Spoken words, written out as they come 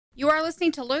You are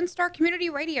listening to Lone Star Community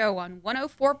Radio on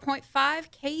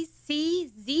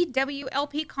 104.5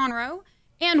 KCZWLP Conroe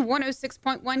and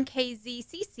 106.1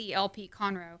 KZCCLP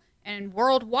Conroe, and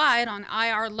worldwide on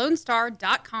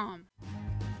irlonestar.com.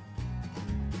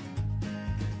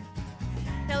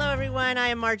 Hello, everyone. I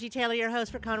am Margie Taylor, your host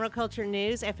for Conroe Culture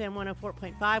News, FM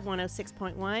 104.5,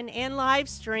 106.1, and live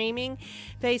streaming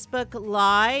Facebook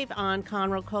Live on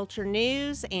Conroe Culture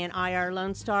News and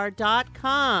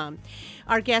irlonestar.com.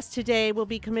 Our guest today will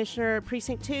be Commissioner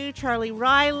Precinct 2, Charley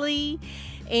Riley,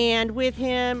 and with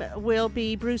him will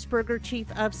be Bruce Berger, Chief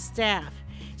of Staff.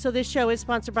 So this show is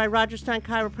sponsored by Roger Stein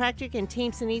Chiropractic and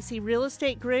Team Sinisi Real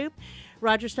Estate Group.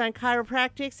 Roger Stein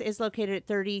Chiropractics is located at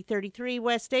 3033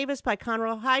 West Davis by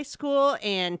Conroe High School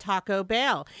and Taco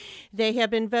Bell. They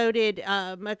have been voted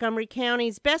Montgomery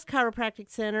County's best chiropractic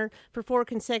center for 4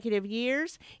 consecutive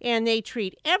years, and they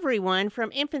treat everyone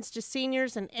from infants to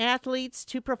seniors and athletes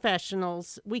to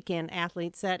professionals, weekend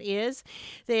athletes that is.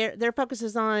 Their focus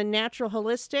is on natural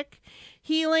holistic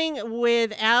healing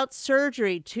without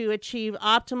surgery to achieve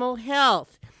optimal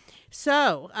health.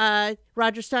 So,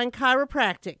 Roger Stein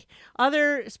Chiropractic.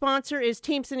 Other sponsor is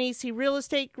Team Sinisi Real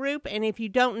Estate Group. And if you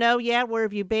don't know yet, where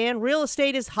have you been? Real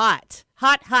estate is hot.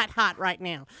 Hot right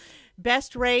now.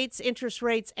 Best rates, interest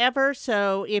rates ever.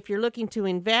 So if you're looking to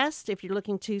invest, if you're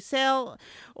looking to sell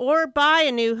or buy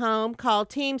a new home, call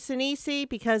Team Sinisi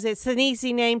because it's an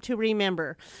easy name to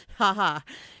remember.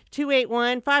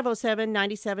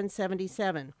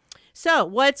 281-507-9777. So,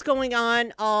 what's going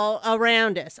on all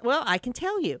around us? Well, I can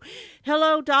tell you.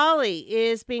 Hello, Dolly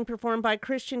is being performed by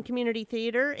Christian Community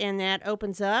Theater, and that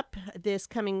opens up this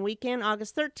coming weekend,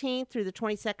 August 13th through the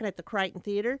 22nd at the Crichton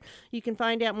Theater. You can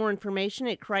find out more information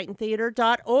at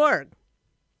crichtontheater.org.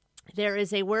 There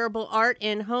is a wearable art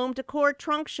and home decor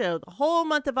trunk show the whole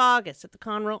month of August at the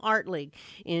Conroe Art League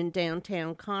in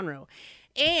downtown Conroe.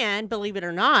 And believe it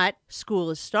or not, school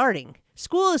is starting.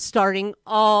 School is starting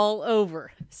all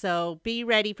over, so be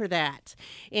ready for that.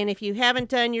 And if you haven't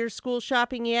done your school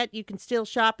shopping yet, you can still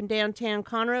shop in downtown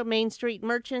Conroe. Main Street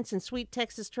Merchants and Sweet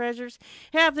Texas Treasures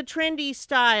have the trendy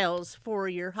styles for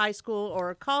your high school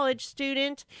or college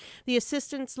student. The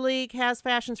Assistants League has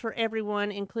fashions for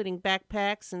everyone, including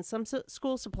backpacks and some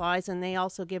school supplies, and they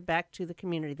also give back to the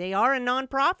community. They are a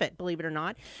nonprofit, believe it or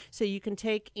not, so you can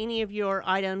take any of your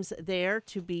items there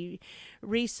to be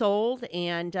resold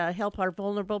and help our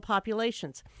vulnerable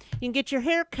populations. You can get your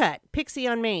hair cut, Pixie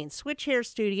on Main, Switch Hair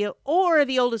Studio, or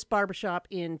the oldest barbershop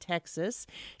in Texas,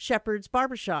 Shepherd's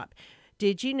Barbershop.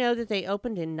 Did you know that they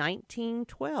opened in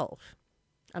 1912?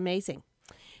 Amazing.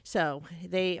 So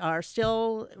they are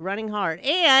still running hard.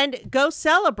 And go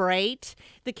celebrate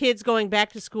the kids going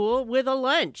back to school with a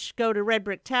lunch. Go to Red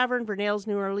Brick Tavern, Vernell's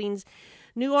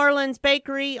New Orleans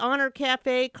Bakery, Honor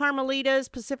Cafe, Carmelita's,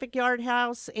 Pacific Yard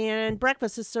House, and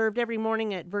breakfast is served every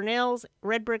morning at Vernell's,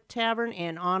 Red Brick Tavern,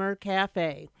 and Honor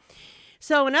Cafe.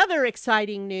 So in other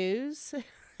exciting news,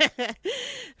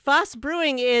 Foss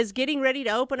Brewing is getting ready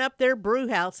to open up their brew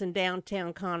house in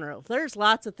downtown Conroe. There's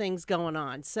lots of things going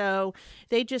on. So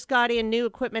they just got in new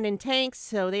equipment and tanks,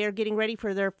 so they are getting ready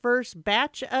for their first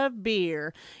batch of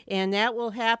beer, and that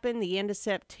will happen the end of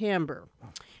September.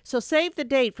 So save the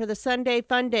date for the Sunday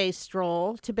Fun Day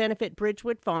stroll to benefit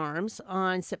Bridgewood Farms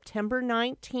on September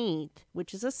 19th,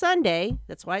 which is a Sunday.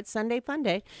 That's why it's Sunday Fun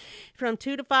Day, from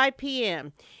 2 to 5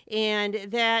 p.m. And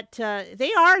that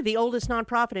they are the oldest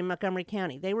nonprofit in Montgomery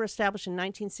County. They were established in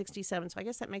 1967, so I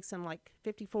guess that makes them like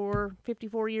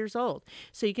 54 years old.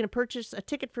 So you can purchase a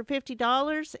ticket for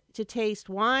 $50 to taste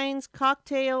wines,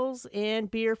 cocktails,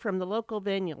 and beer from the local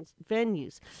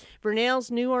venues. Vernell's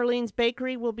New Orleans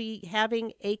Bakery will be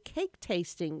having a cake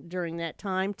tasting during that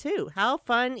time too. How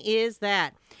fun is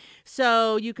that?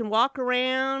 So you can walk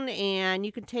around and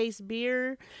you can taste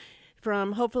beer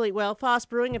from hopefully, Foss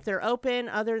Brewing if they're open.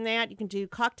 Other than that, you can do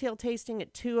cocktail tasting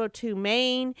at 202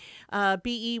 Main.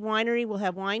 BE Winery will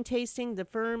have wine tasting. The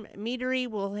Firm Meadery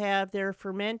will have their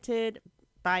fermented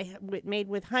made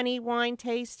with honey wine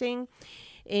tasting.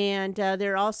 And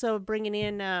they're also bringing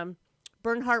in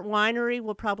Bernhardt Winery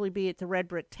will probably be at the Red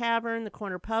Brick Tavern. The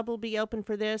Corner Pub will be open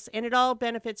for this, and it all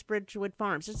benefits Bridgewood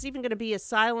Farms. There's even going to be a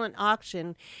silent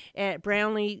auction at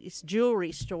Brownlee's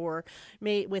Jewelry Store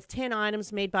with 10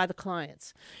 items made by the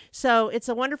clients. So it's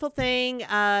a wonderful thing.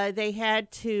 They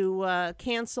had to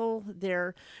cancel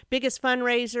their biggest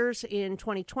fundraisers in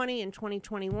 2020 and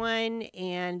 2021,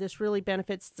 and this really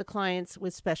benefits the clients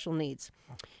with special needs.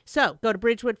 So go to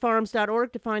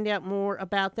bridgewoodfarms.org to find out more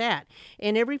about that.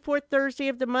 And every fourth Thursday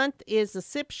of the month is the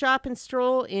Sip, Shop, and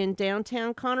Stroll in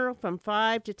downtown Conroe from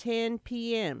 5 to 10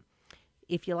 p.m.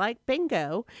 if you like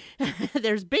bingo,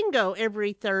 there's bingo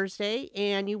every Thursday,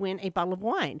 and you win a bottle of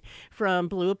wine from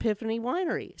Blue Epiphany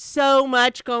Winery. So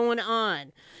much going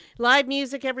on. Live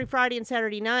music every Friday and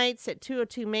Saturday nights at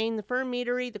 202 Main, the Fern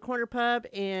Meadery, the Corner Pub,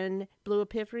 and Blue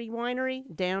Epiphany Winery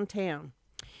downtown.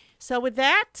 So with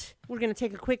that, we're going to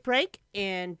take a quick break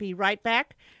and be right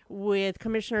back with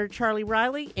Commissioner Charley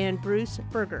Riley and Bruce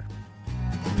Berger.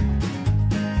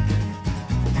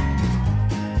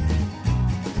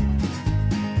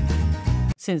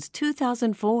 Since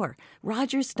 2004,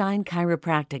 Roger Stein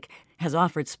Chiropractic has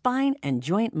offered spine and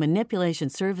joint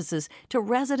manipulation services to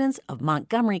residents of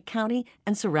Montgomery County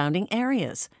and surrounding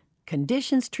areas.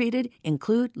 Conditions treated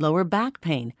include lower back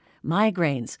pain,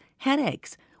 migraines,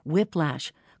 headaches,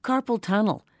 whiplash, carpal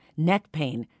tunnel, neck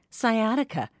pain,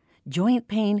 sciatica, joint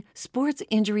pain, sports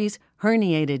injuries,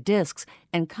 herniated discs,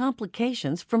 and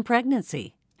complications from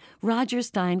pregnancy. Roger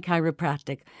Stein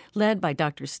Chiropractic, led by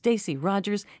Dr. Stacy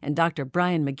Rogers and Dr.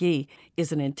 Brian McGee,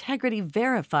 is an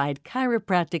integrity-verified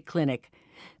chiropractic clinic.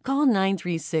 Call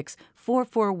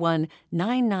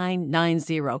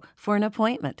 936-441-9990 for an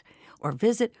appointment or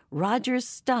visit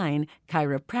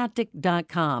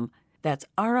rogerssteinchiropractic.com. That's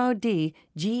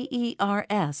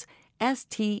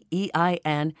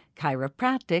RODGERSSTEIN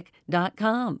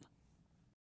chiropractic.com.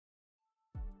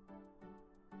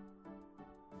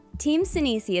 Team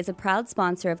Sinisi is a proud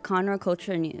sponsor of Conroe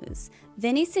Culture News.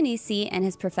 Vinny Sinisi and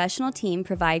his professional team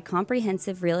provide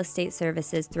comprehensive real estate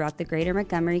services throughout the greater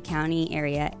Montgomery County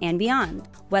area and beyond.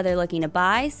 Whether looking to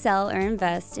buy, sell, or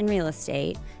invest in real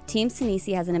estate, Team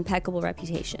Sinisi has an impeccable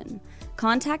reputation.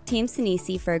 Contact Team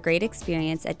Sinisi for a great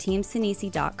experience at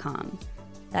teamsinisi.com.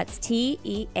 That's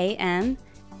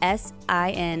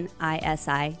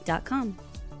TEAMSINISI.com.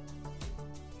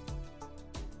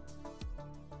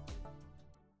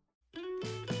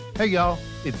 Hey y'all,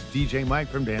 it's DJ Mike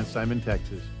from Dance Time in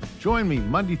Texas. Join me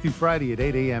Monday through Friday at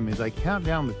 8 a.m. as I count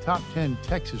down the top 10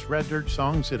 Texas Red Dirt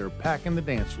songs that are packing the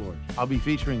dance floor. I'll be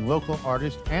featuring local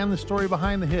artists and the story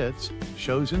behind the hits,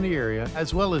 shows in the area,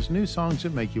 as well as new songs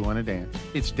that make you want to dance.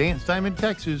 It's Dance Time in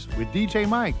Texas with DJ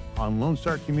Mike on Lone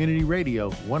Star Community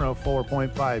Radio,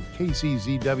 104.5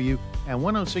 KCZW and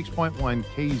 106.1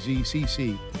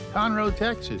 KZCC, Conroe,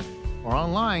 Texas, or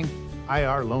online,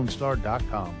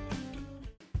 irlonestar.com.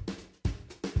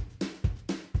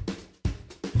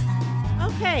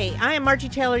 Okay, I am Margie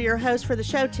Taylor, your host for the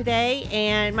show today,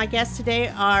 and my guests today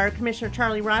are Commissioner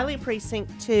Charley Riley,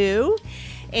 Precinct 2,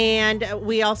 and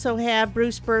we also have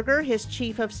Bruce Berger, his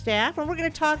Chief of Staff, and we're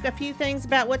going to talk a few things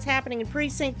about what's happening in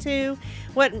Precinct 2,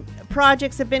 what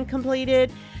projects have been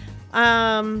completed.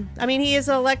 He is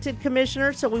an elected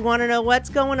commissioner, so we want to know what's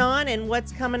going on and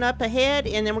what's coming up ahead,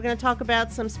 and then we're going to talk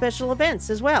about some special events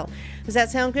as well. Does that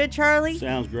sound good, Charlie?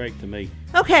 Sounds great to me.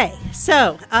 Okay,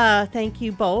 so thank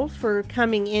you both for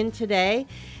coming in today.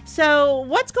 So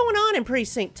what's going on in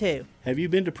Precinct 2? Have you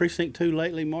been to Precinct 2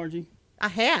 lately, Margie? I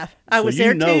have. I was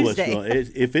there Tuesday. What's going on.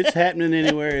 If it's happening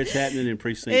anywhere, it's happening in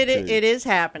Precinct 2. It is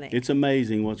happening. It's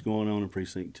amazing what's going on in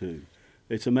Precinct 2.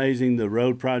 It's amazing the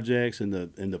road projects and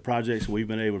the projects we've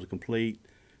been able to complete,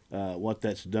 what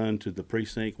that's done to the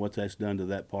precinct, what that's done to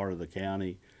that part of the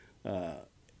county.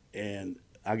 And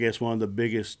I guess one of the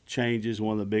biggest changes,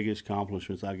 one of the biggest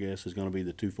accomplishments, I guess, is going to be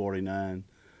the 249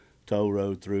 toll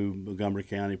road through Montgomery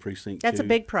County Precinct 2. That's a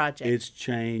big project. It's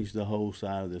changed the whole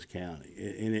side of this county,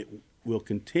 and it will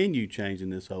continue changing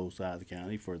this whole side of the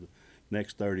county for the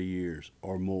next 30 years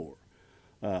or more.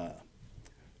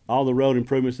 All the road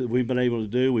improvements that we've been able to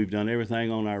do, we've done everything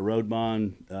on our road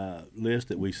bond list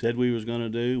that we said we was going to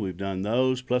do. We've done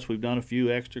those, plus we've done a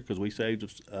few extra because we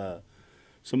saved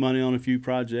some money on a few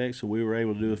projects, so we were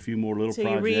able to do a few more little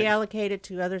projects. So you reallocated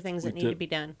to other things that need to be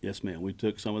done. Yes, ma'am. We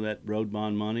took some of that road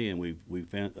bond money and we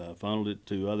funneled it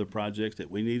to other projects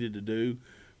that we needed to do.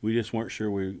 We just weren't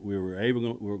sure we were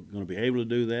going to be able to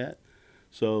do that.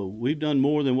 So we've done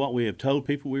more than what we have told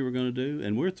people we were going to do,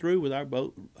 and we're through with our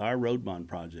road bond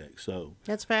project. So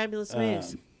that's fabulous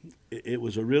news. It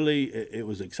was it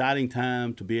was an exciting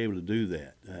time to be able to do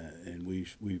that, and we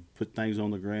put things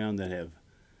on the ground that have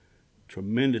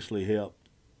tremendously helped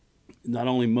not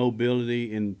only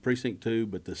mobility in Precinct 2,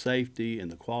 but the safety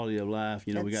and the quality of life.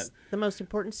 You know, we got the most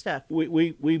important stuff.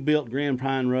 We built Grand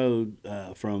Pine Road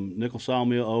from Nickel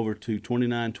Sawmill over to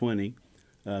 2920.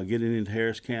 Getting into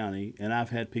Harris County, and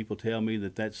I've had people tell me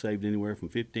that saved anywhere from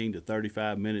 15 to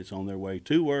 35 minutes on their way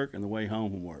to work and the way home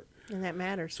from work. And that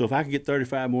matters. So if I could get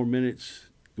 35 more minutes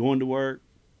going to work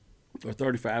or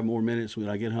 35 more minutes when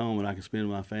I get home and I can spend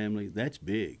with my family, that's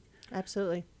big.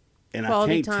 Absolutely. And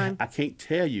quality time. I can't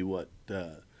tell you what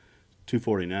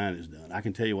 249 has done. I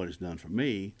can tell you what it's done for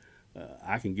me,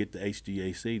 I can get to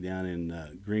HGAC down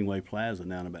in Greenway Plaza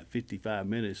now in about 55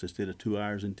 minutes instead of 2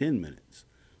 hours and 10 minutes.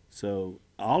 So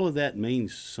all of that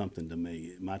means something to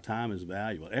me. My time is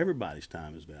valuable. Everybody's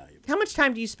time is valuable. How much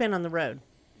time do you spend on the road?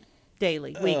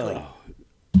 Daily, weekly?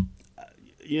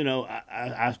 You know,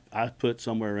 I put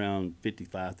somewhere around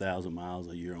 55,000 miles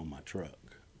a year on my truck.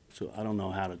 So I don't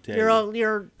know how to tell you.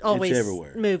 You're always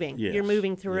everywhere. moving. Yes. You're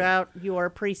moving throughout your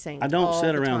precinct. I don't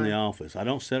sit around the the office. I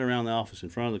don't sit around the office in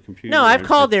front of the computer. No, I've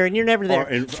called there and you're never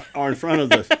there. Or in front of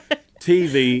the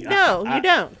TV. No, you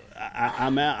don't.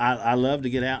 I'm out. I love to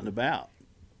get out and about.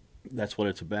 That's what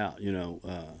it's about. You know,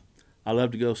 I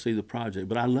love to go see the project,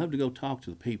 but I love to go talk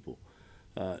to the people.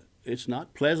 It's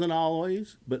not pleasant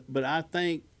always, but I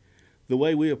think the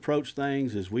way we approach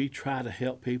things is we try to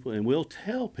help people, and we'll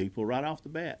tell people right off the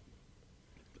bat,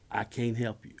 I can't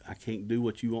help you. I can't do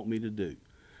what you want me to do.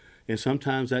 And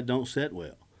sometimes that don't sit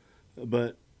well.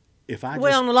 But if I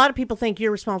and a lot of people think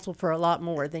you're responsible for a lot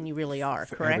more than you really are,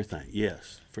 for correct? Everything,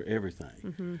 yes, for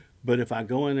everything. But if I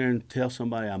go in there and tell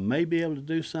somebody I may be able to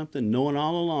do something, knowing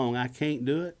all along I can't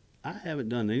do it, I haven't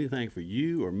done anything for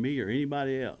you or me or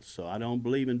anybody else. So I don't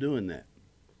believe in doing that.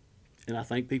 And I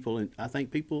think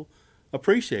people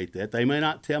appreciate that. They may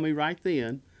not tell me right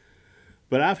then,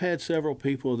 but I've had several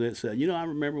people that said, you know, I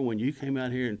remember when you came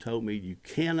out here and told me you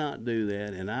cannot do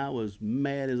that, and I was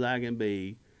mad as I can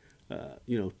be.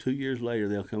 2 years later,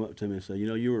 they'll come up to me and say, you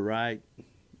know, you were right.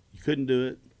 You couldn't do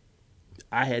it.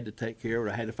 I had to take care of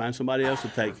it. I had to find somebody else to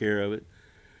take care of it.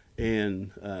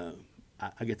 And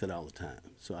I get that all the time.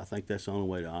 So I think that's the only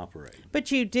way to operate.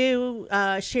 But you do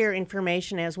share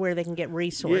information as where they can get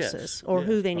resources or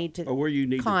who they need to or where you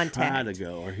need contact. to try to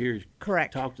go, or here,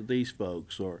 correct, talk to these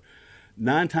folks. Or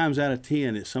 9 times out of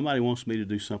 10, if somebody wants me to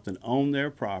do something on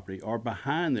their property or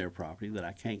behind their property that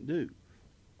I can't do.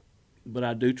 But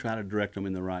I do try to direct them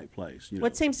in the right place. You know,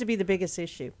 what seems to be the biggest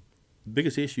issue? The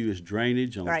biggest issue is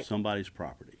drainage on somebody's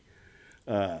property.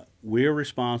 We're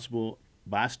responsible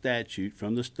by statute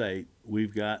from the state.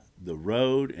 We've got the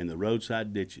road and the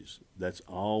roadside ditches. That's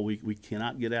all. We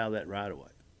cannot get out of that right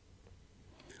away.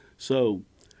 So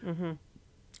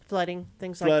flooding,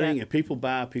 things like that. Flooding, if people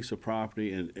buy a piece of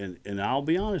property, and I'll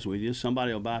be honest with you,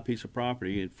 somebody will buy a piece of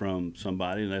property from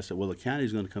somebody, and they say, well, the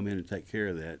county's going to come in and take care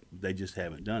of that. They just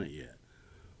haven't done it yet.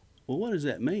 Well, what does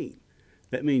that mean?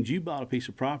 That means you bought a piece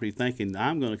of property thinking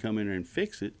I'm going to come in there and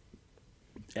fix it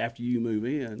after you move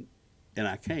in, and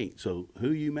I can't. So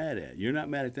who are you mad at? You're not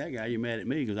mad at that guy. You're mad at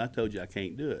me because I told you I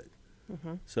can't do it.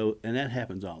 So, and that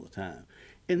happens all the time.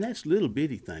 And that's little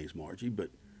bitty things, Margie, but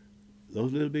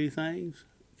those little bitty things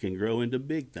can grow into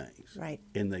big things. Right.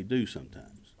 And they do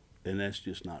sometimes. And that's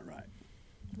just not right.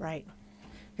 Right.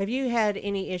 Have you had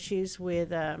any issues with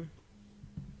the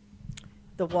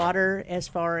water as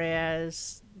far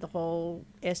as the whole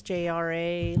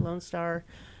SJRA, Lone Star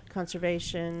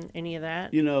Conservation, any of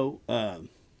that? You know,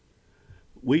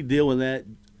 we deal with that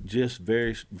just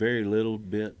very, very little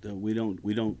bit. We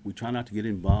try not to get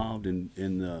involved in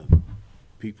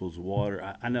people's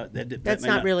water. I know that's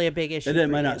not really a big issue. That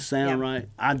may not sound right.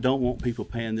 I don't want people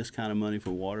paying this kind of money for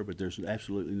water, but there's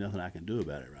absolutely nothing I can do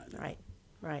about it right now.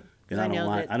 Right. And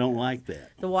I don't like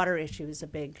that. The water issue is a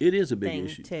big. It is a big thing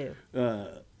issue too.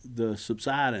 The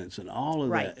subsidence and all of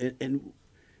that, and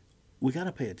we got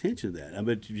to pay attention to that. I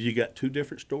mean, you got 2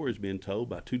 different stories being told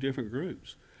by 2 different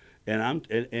groups, and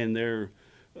they're.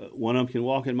 One of them can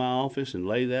walk in my office and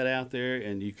lay that out there,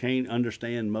 and you can't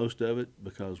understand most of it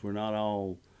because we're not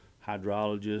all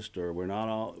hydrologists, or we're not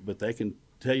all, but they can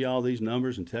tell you all these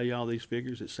numbers and tell you all these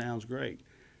figures. It sounds great.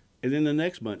 And then the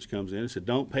next bunch comes in and said,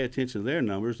 don't pay attention to their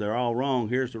numbers. They're all wrong.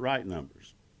 Here's the right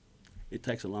numbers. It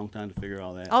takes a long time to figure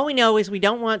all that. All we know is we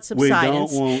don't want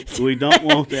subsidence. We don't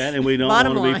want that, and we don't want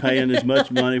to be line. paying as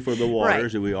much money for the water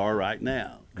as we are right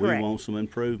now. Correct. We want some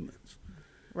improvements.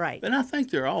 Right. And I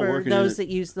think they're all for working. Those that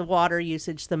use the water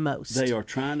usage the most. They are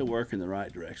trying to work in the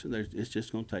right direction. It's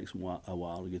just going to take a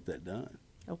while to get that done.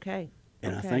 Okay.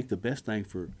 And I think the best thing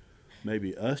for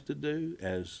maybe us to do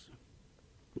as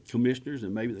commissioners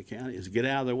and maybe the county is get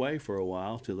out of their way for a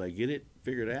while till they get it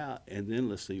figured out, and then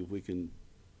let's see if we can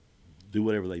do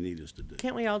whatever they need us to do.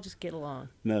 Can't we all just get along?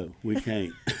 No, we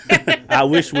can't. I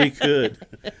wish we could.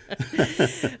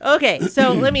 Okay,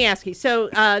 so let me ask you. So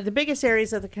the biggest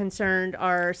areas of the concern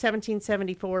are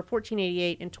 1774,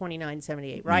 1488, and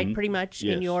 2978, right? Pretty much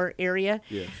in your area?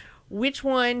 Yes. Which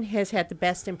one has had the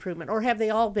best improvement, or have they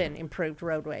all been improved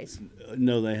roadways?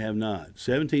 No, they have not.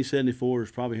 1774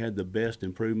 has probably had the best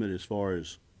improvement as far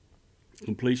as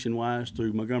completion-wise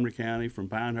through Montgomery County, from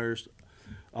Pinehurst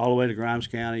all the way to Grimes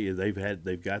County.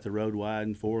 They've got the road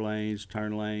widened, 4 lanes,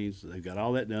 turn lanes. They've got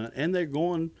all that done, and they're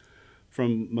going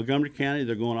from Montgomery County,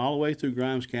 they're going all the way through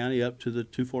Grimes County up to the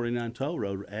 249 toll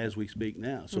road as we speak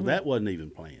now. So that wasn't even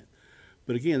planned.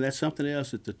 But again, that's something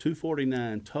else that the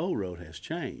 249 toll road has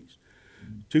changed.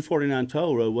 249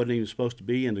 toll road wasn't even supposed to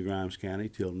be into Grimes County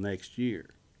till next year,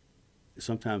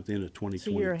 sometime at the end of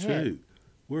 2022. So you're ahead.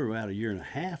 We're about a year and a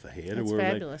half ahead. That's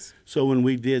fabulous. So when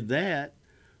we did that,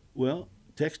 well,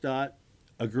 TxDOT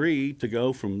agreed to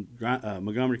go from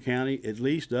Montgomery County at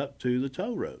least up to the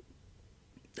toll road.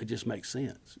 It just makes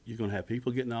sense. You're going to have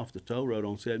people getting off the toll road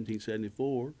on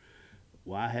 1774.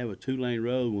 Why have a 2-lane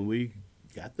road when we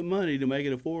got the money to make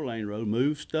it a 4-lane road,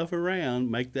 move stuff around,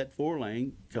 make that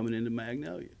 4-lane coming into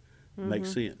Magnolia?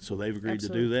 Makes sense. So they've agreed to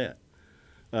do that.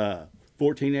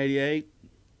 1488.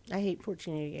 I hate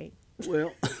 1488.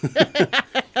 Well,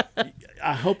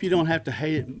 I hope you don't have to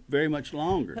hate it very much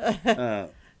longer.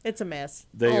 It's a mess.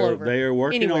 They are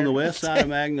working Anywhere. on the west side of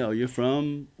Magnolia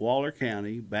from Waller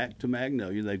County back to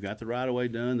Magnolia. They've got the right-of-way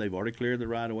done. They've already cleared the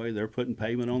right-of-way. They're putting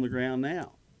pavement on the ground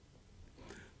now.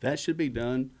 That should be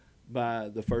done by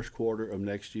the first quarter of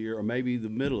next year or maybe the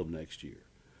middle of next year.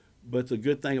 But the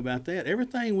good thing about that,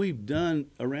 everything we've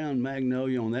done around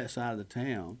Magnolia on that side of the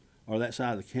town or that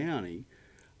side of the county,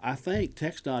 I think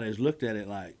TxDOT has looked at it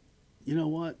like, you know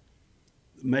what?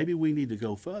 Maybe we need to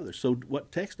go further. So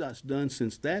what TxDOT's done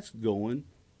since that's going,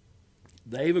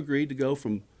 they've agreed to go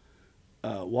from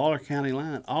Waller County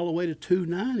line all the way to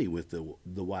 290 with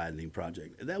the widening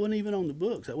project. That wasn't even on the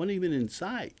books. That wasn't even in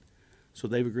sight. So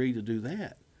they've agreed to do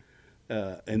that.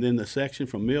 And then the section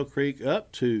from Mill Creek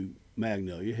up to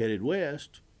Magnolia, headed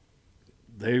west,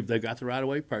 they've got the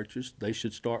right-of-way purchased. They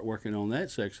should start working on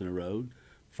that section of road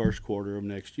first quarter of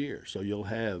next year. So you'll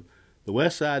have the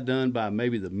west side done by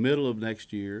maybe the middle of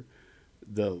next year.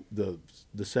 The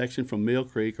section from Mill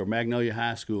Creek or Magnolia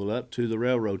High School up to the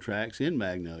railroad tracks in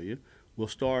Magnolia will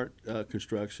start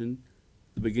construction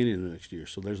the beginning of next year.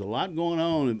 So there's a lot going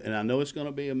on, and I know it's going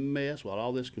to be a mess while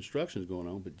all this construction is going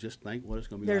on, but just think what it's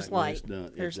going to be like when it's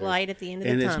done. There's light at the end of the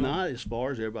tunnel. And it's not as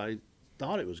far as everybody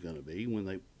thought it was going to be when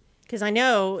they Because I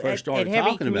know first at started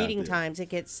heavy talking about commuting this. times it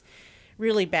gets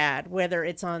really bad, whether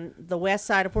it's on the west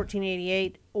side of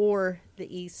 1488 or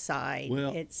the east side.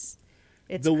 Well, it's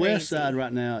the west crazy. side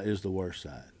right now is the worst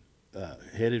side,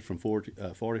 headed from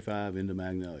 45 into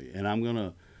Magnolia. And I'm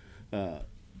gonna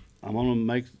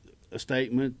make a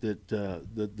statement that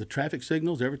the traffic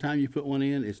signals, every time you put one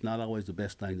in, it's not always the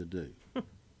best thing to do.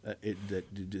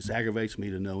 It just aggravates me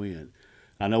to no end.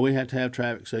 I know we have to have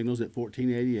traffic signals at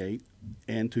 1488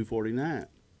 and 249,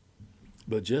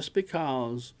 but just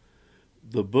because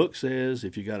the book says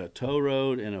if you got a tow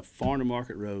road and a farm to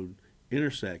market road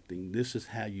intersecting, this is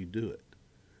how you do it.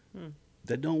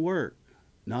 That don't work,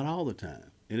 not all the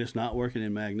time, and it's not working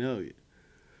in Magnolia.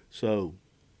 So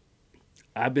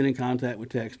I've been in contact with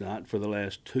TxDOT for the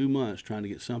last 2 months trying to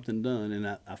get something done, and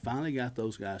I finally got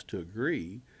those guys to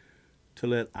agree to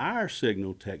let our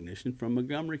signal technician from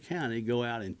Montgomery County go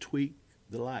out and tweak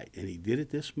the light. And he did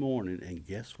it this morning, and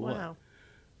guess what? Wow.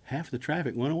 Half the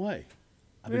traffic went away.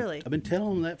 Really? I've been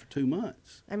telling them that for 2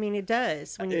 months. I mean, it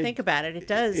does. When you think about it, it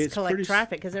does it's collect pretty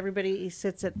traffic because everybody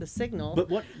sits at the signal.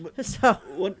 But so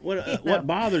what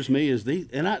bothers me is these,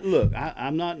 and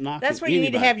I'm not knocking. that's where you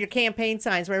need to anybody. have your campaign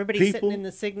signs where everybody's People- sitting in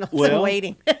the signals well, and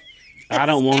waiting. I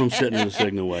don't want them sitting in the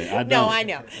signal way. I don't. No,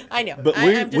 I know. But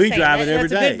I'm just we saying, drive it every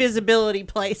that's a day. good visibility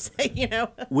place, you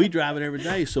know. We drive it every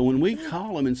day. So when we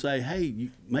call them and say, hey,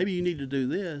 maybe you need to do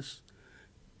this,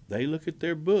 they look at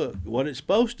their book, what it's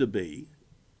supposed to be,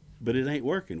 but it ain't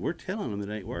working. We're telling them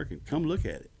it ain't working. Come look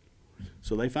at it.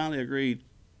 So they finally agreed,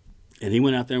 and he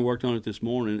went out there and worked on it this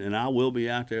morning, and I will be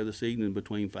out there this evening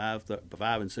between 5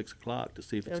 and 6 o'clock to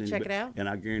see if it's any check it better. out? And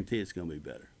I guarantee it's going to be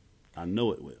better. I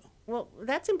know it will. Well,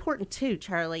 that's important too,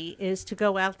 Charlie, is to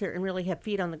go out there and really have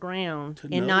feet on the ground To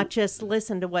and know. not just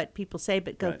listen to what people say,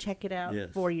 but go Right. check it out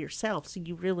Yes. for yourself so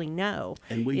you really know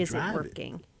And we is it drive it.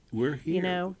 working. We're here. You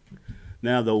know?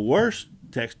 Now, the worst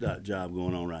TxDOT job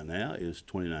going on right now is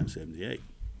 2978.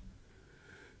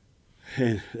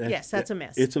 And Yes, that's a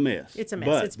mess. It's a mess. It's a mess.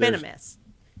 But It's been a there's- mess.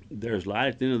 There's light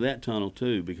at the end of that tunnel,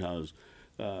 too, because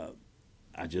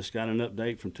I just got an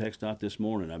update from TxDOT this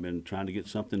morning. I've been trying to get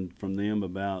something from them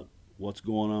about what's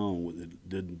going on.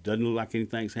 It doesn't look like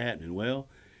anything's happening. Well,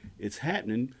 it's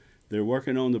happening. They're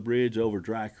working on the bridge over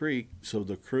Dry Creek, so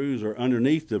the crews are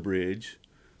underneath the bridge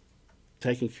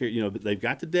taking care, but they've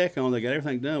got the deck on, they got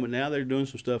everything done, but now they're doing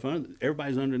some stuff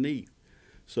everybody's underneath.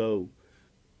 So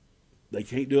they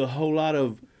can't do a whole lot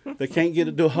of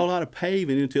do a whole lot of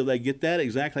paving until they get that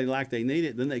exactly like they need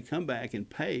it. Then they come back and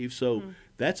pave. So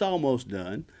that's almost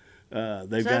done. So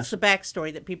that's the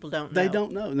backstory that people don't know. They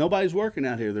don't know. Nobody's working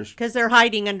out here. Because they're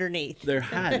hiding underneath. They're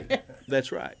hiding.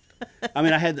 That's right. I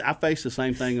mean, I faced the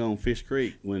same thing on Fish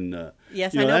Creek when.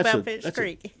 Yes, I know about Fish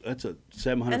Creek. That's a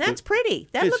 700. And that's pretty.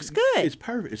 That looks good. It's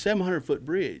perfect. It's a 700-foot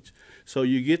bridge. So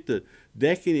you get the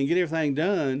decking and get everything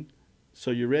done. So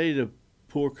you're ready to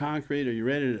pour concrete, or you're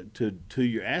ready to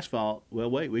your asphalt. Well,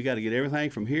 wait, we got to get everything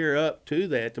from here up to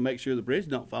that to make sure the bridge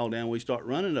don't fall down. We start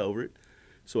running over it,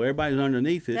 so everybody's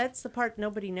underneath it. That's the part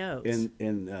nobody knows.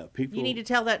 And people. You need to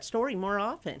tell that story more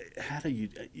often. How do you?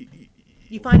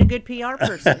 You find a good PR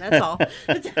person. That's all.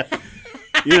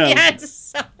 You know.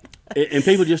 Yes. And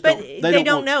people just don't. They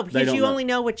don't know because you only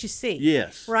know what you see.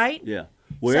 Yes. Right. Yeah.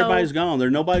 Well, everybody's gone.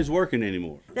 Nobody's working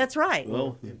anymore. That's right.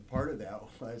 Well, and part of that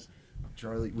was,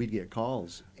 Charlie, we'd get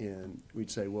calls and we'd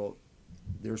say, well,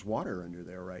 there's water under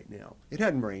there right now. It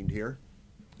hadn't rained here.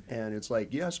 And it's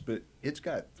like, yes, but it's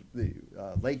got the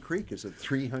Lake Creek is a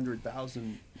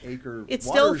 300,000 acre. It's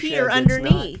still here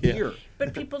underneath. Not here.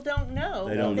 But people don't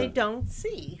know. They don't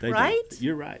see. They right? Don't.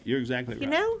 You're right. You're exactly right. You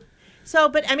know. So,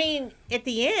 but I mean, at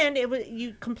the end,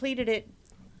 you completed it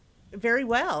very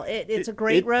well. It's a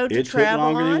great road to travel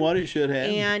on. It took longer than what it should have.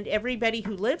 And everybody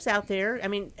who lives out there, I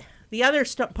mean, the other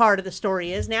part of the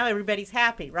story is now everybody's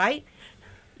happy, right?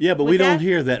 Yeah, but we don't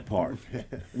hear that part.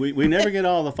 We never get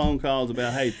all the phone calls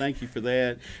about, hey, thank you for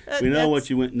that. We know what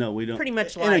you went. No, we don't. Pretty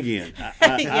much life. And again,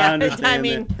 I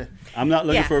understand that. I'm not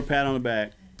looking for a pat on the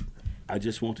back. I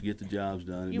just want to get the jobs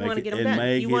done. You want to get them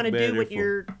done. You want to do what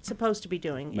you're supposed to be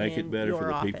doing. Make it better for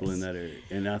the office. people in that area.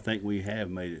 And I think we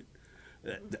have made it.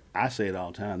 I say it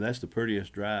all the time. That's the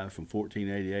prettiest drive from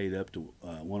 1488 up to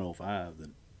 105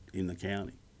 in the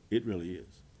county. It really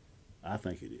is. I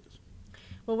think it is.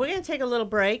 Well, we're going to take a little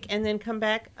break and then come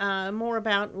back more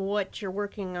about what you're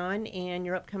working on and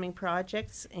your upcoming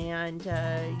projects and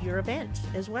your event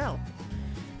as well.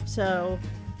 So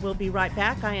we'll be right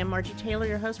back. I am Margie Taylor,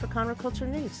 your host for Conroe Culture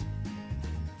News.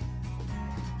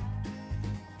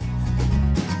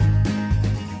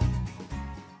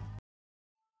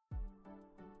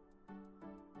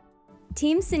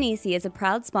 Team Sinisi is a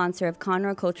proud sponsor of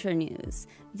Conroe Culture News.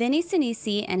 Vinny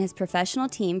Sinisi and his professional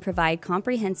team provide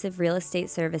comprehensive real estate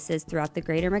services throughout the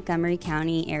greater Montgomery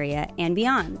County area and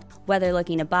beyond. Whether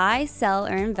looking to buy, sell,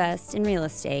 or invest in real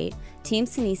estate, Team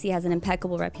Sinisi has an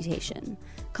impeccable reputation.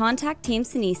 Contact Team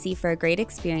Sinisi for a great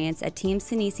experience at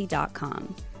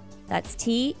teamsinisi.com. That's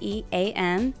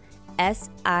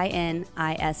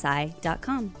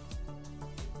TEAMSINISI.com.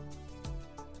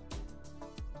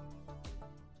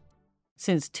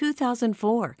 Since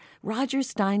 2004, Roger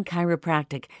Stein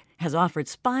Chiropractic has offered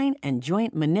spine and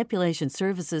joint manipulation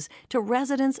services to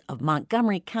residents of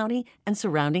Montgomery County and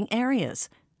surrounding areas.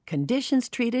 Conditions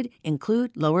treated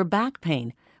include lower back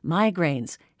pain,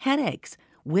 migraines, headaches,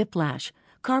 whiplash,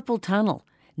 carpal tunnel,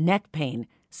 neck pain,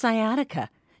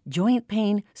 sciatica, joint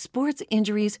pain, sports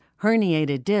injuries,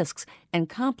 herniated discs, and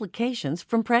complications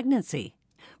from pregnancy.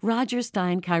 Roger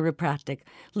Stein Chiropractic,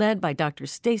 led by Dr.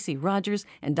 Stacy Rogers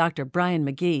and Dr. Brian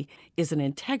McGee, is an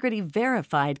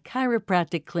integrity-verified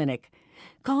chiropractic clinic.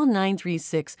 Call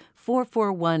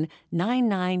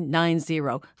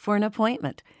 936-441-9990 for an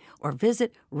appointment or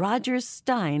visit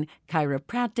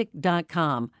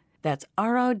rogerssteinchiropractic.com. That's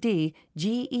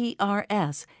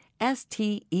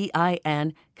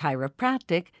RODGERSSTEIN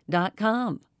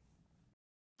chiropractic.com.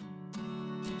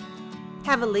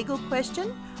 Have a legal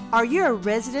question? Are you a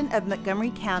resident of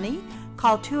Montgomery County?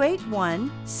 Call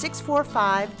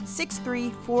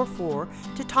 281-645-6344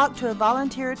 to talk to a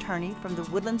volunteer attorney from the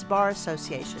Woodlands Bar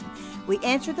Association. We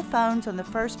answer the phones on the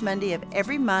first Monday of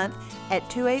every month at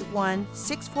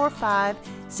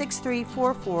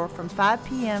 281-645-6344 from 5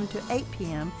 p.m. to 8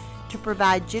 p.m. to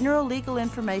provide general legal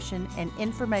information and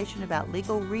information about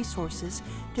legal resources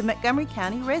to Montgomery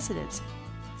County residents.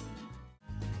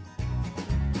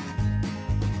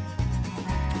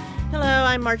 Hello,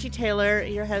 I'm Margie Taylor,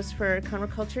 your host for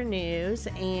Conroe Culture News,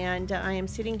 and I am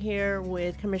sitting here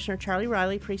with Commissioner Charley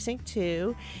Riley, Precinct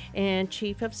 2, and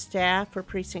Chief of Staff for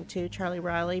Precinct 2, Charley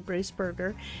Riley, Bruce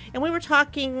Berger. And we were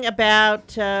talking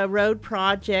about road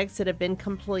projects that have been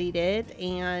completed,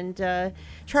 and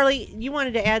Charley, you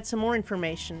wanted to add some more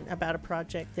information about a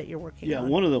project that you're working on. Yeah,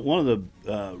 one of the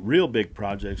real big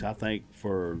projects, I think,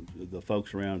 for the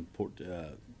folks around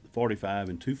 45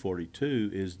 and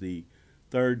 242 is the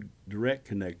third direct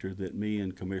connector that me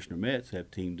and Commissioner Metz have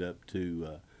teamed up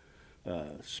to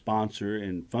sponsor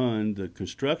and fund the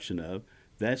construction of.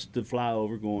 That's the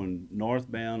flyover going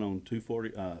northbound on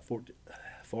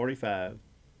 45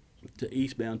 to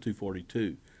eastbound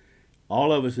 242.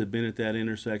 All of us have been at that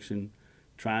intersection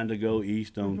trying to go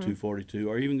east on 242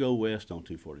 or even go west on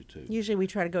 242. Usually we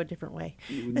try to go a different way.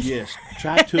 Yes,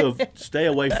 try to stay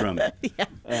away from it.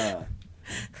 Yeah.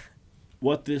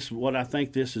 What I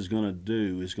think this is going to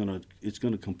do is it's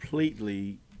going to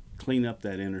completely clean up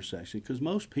that intersection, because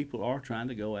most people are trying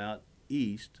to go out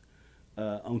east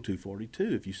on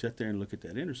 242 if you sit there and look at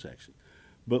that intersection.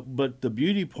 But the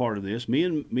beauty part of this, me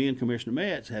and Commissioner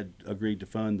Metz had agreed to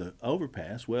fund the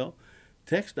overpass. Well,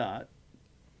 TxDOT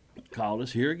called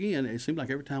us here again. It seems like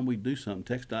every time we do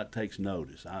something, TxDOT takes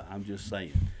notice. I'm just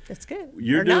saying. That's good.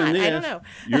 You're or doing not. this. I don't know.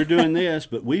 You're doing this,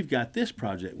 but we've got this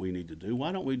project we need to do.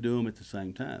 Why don't we do them at the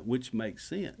same time? Which makes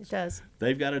sense. It does.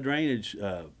 They've got a drainage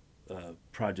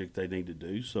project they need to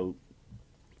do. So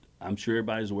I'm sure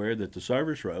everybody's aware that the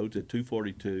service roads at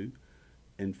 242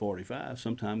 and 45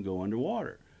 sometimes go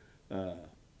underwater.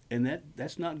 And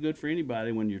that's not good for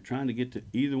anybody when you're trying to get to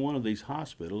either one of these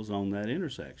hospitals on that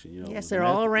intersection. You know, Yes, they're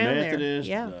all around Methodist,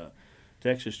 there. Yeah.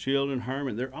 Texas Children,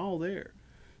 Herman, they're all there.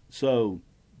 So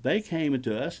they came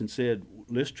to us and said,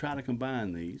 let's try to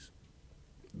combine these.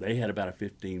 They had about a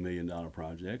 $15 million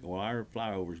project. Well, our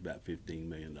flyover is about $15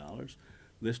 million.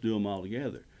 Let's do them all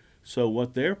together. So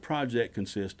what their project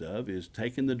consists of is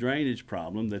taking the drainage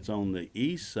problem that's on the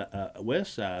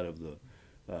west side of the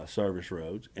service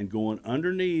roads and going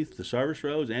underneath the service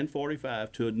roads and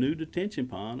 45 to a new detention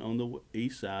pond on the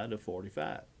east side of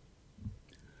 45.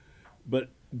 But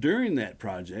during that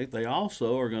project, they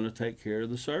also are going to take care of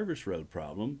the service road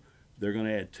problem. They're going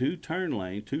to add two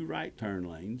right turn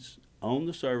lanes on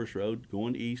the service road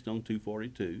going east on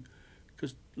 242.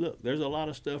 Because, look, there's a lot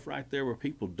of stuff right there where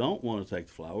people don't want to take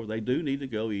the flyover. They do need to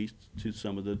go east to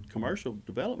some of the commercial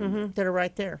development. That are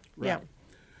right there. Right. Yeah.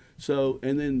 So,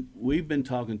 and then we've been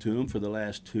talking to them for the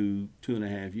last two and a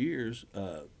half years.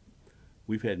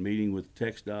 We've had meeting with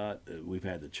TxDOT. We've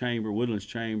had the Chamber, Woodlands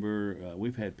Chamber.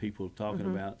 We've had people talking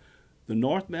about the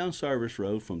northbound service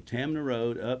road from Tamna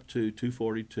Road up to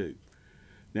 242.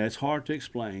 Now, it's hard to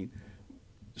explain.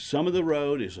 Some of the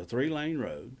road is a 3-lane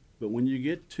road, but when you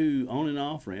get to on and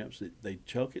off ramps, they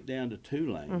choke it down to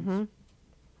 2 lanes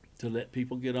to let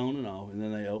people get on and off, and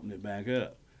then they open it back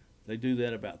up. They do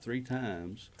that about 3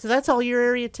 times. So that's all your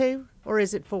area too, or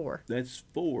is it 4? That's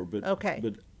 4, but Okay.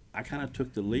 But I kind of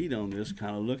took the lead on this,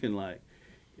 kind of looking like,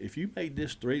 if you made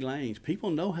this 3 lanes, people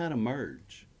know how to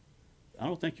merge. I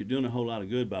don't think you're doing a whole lot of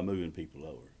good by moving people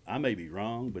over. I may be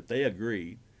wrong, but they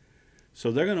agreed.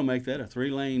 So they're going to make that a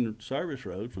 3-lane service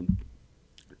road from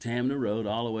Tamna Road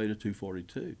all the way to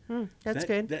 242. That's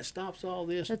good. That stops all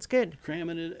this. That's good.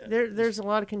 Cramming it. There's a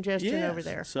lot of congestion Yes. over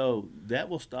there. So that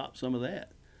will stop some of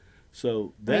that.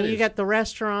 So I that mean, you is got the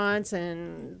restaurants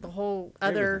and the whole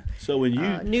other everything. So when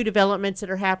you new developments that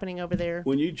are happening over there.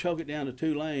 when you choke it down to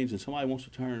 2 lanes and somebody wants to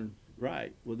turn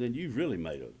right, well, then you've really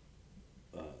made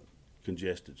a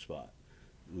congested spot.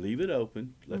 Leave it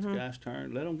open. Let the guys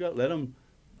turn. Let them go.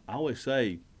 I always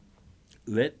say,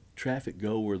 let traffic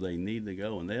go where they need to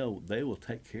go, and they will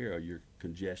take care of your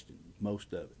congestion,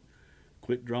 most of it.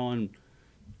 Quit drawing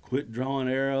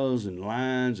arrows and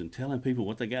lines and telling people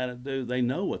what they got to do. They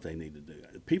know what they need to do.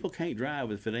 People can't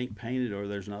drive if it ain't painted or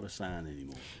there's not a sign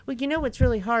anymore. Well, you know what's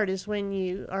really hard is when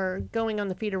you are going on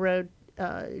the feeder road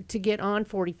to get on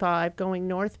 45 going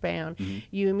northbound,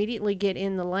 you immediately get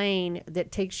in the lane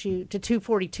that takes you to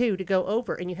 242 to go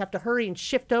over, and you have to hurry and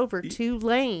shift over 2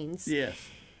 lanes. Yes.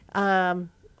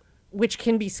 Which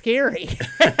can be scary.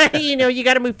 You know, you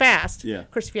got to move fast. Yeah.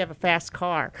 Of course, if you have a fast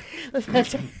car,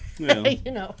 Well,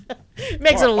 you know,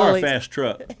 makes it a little or a fast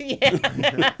truck.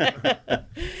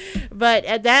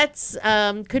 But that's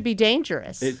could be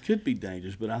dangerous. It could be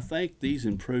dangerous, but I think these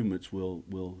improvements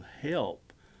will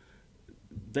help.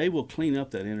 They will clean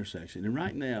up that intersection. And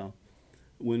right now,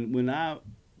 when I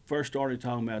first started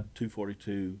talking about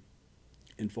 242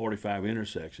 and 45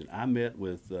 intersection, I met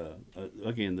with,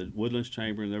 again, the Woodlands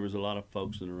Chamber, and there was a lot of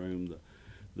folks in the room,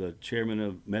 the chairman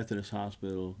of Methodist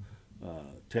Hospital,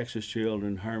 Texas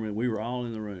Children, Herman. We were all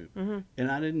in the room.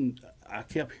 And I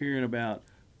kept hearing about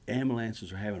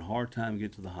ambulances are having a hard time to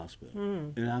get to the hospital.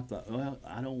 And I thought, well,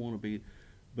 I don't want to be.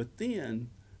 But then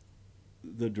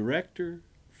the director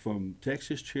from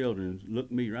Texas Children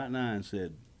looked me right in the eye and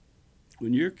said,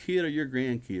 when your kid or your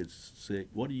grandkid's sick,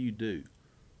 what do?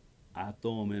 I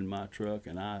throw them in my truck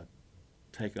and I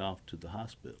take off to the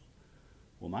hospital.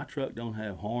 Well, my truck don't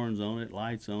have horns on it,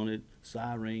 lights on it,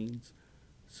 sirens.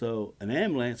 So an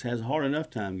ambulance has a hard enough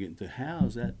time getting through. How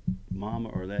is that mama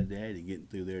or that daddy getting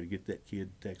through there to get that kid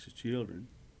to Texas Children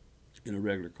in a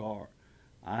regular car?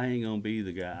 I ain't going to be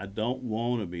the guy. I don't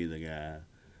want to be the guy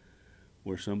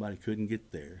where somebody couldn't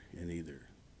get there and either,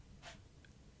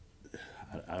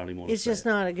 I don't even want to It's say just it.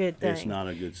 not a good thing. It's not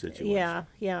a good situation.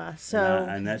 Yeah. So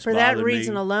And that's for that bothered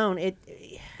reason me. alone,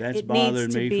 That's it bothered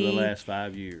needs to me be, for the last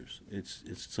 5 years. It's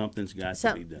something's got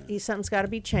to be done. Something's got to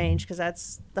be changed because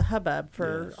that's the hubbub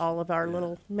for Yes. all of our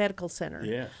little medical center.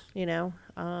 Yes. You know,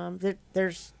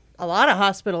 there's a lot of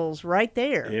hospitals right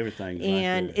there. Everything's right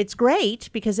and there. it's great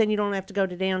because then you don't have to go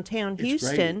to downtown It's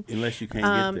Houston. great unless you can't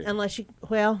get there. Unless you,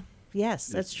 well, yes,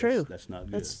 that's true. That's not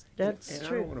good. That's And I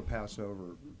true. don't want to pass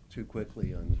over too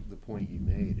quickly on the point you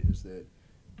made is that,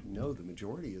 no, the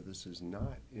majority of this is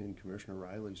not in Commissioner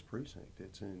Riley's precinct.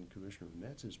 It's in Commissioner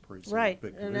Metz's precinct. Right,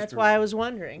 But and that's Commissioner- why I was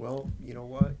wondering. Well, you know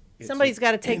what? It's Somebody's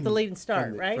got to take the lead and start,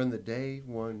 from the, right? From the day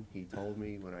one, he told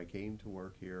me when I came to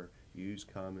work here, use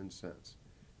common sense.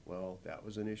 Well, that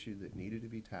was an issue that needed to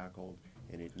be tackled,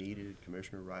 and it needed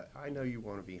Commissioner Riley. I know you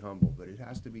want to be humble, but it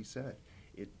has to be said.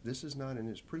 This is not in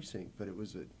his precinct, but it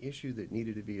was an issue that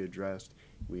needed to be addressed.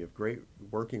 We have great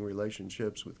working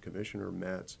relationships with Commissioner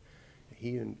Metz.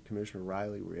 He and Commissioner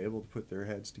Riley were able to put their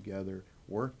heads together,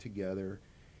 work together,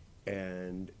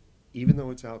 and even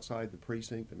though it's outside the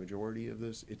precinct, the majority of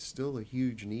this, it's still a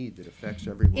huge need that affects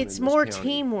everyone It's in this more county.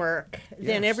 teamwork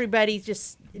than Yes. everybody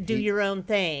just do your own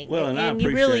thing. Well, and I you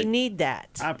really appreciate- need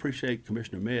that. I appreciate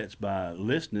Commissioner Metz by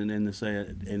listening and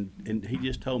saying, and he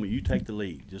just told me, you take the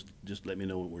lead. Just let me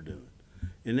know what we're doing.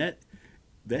 And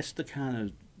that's the kind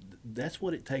of, that's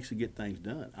what it takes to get things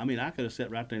done. I mean, I could have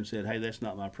sat right there and said, hey, that's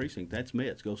not my precinct. That's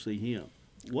Metz. Go see him.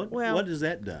 What has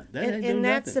that done? That ain't done and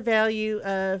that's nothing. the value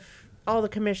of all the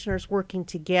commissioners working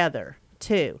together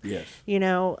too. Yes. You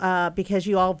know, because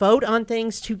you all vote on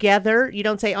things together. You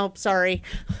don't say, "Oh, sorry,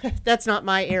 that's not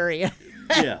my area."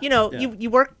 Yeah, You know, yeah.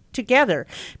 you work together.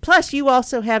 Plus, you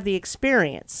also have the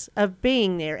experience of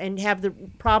being there and have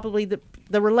probably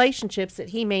the relationships that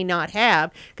he may not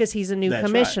have because he's a new That's right.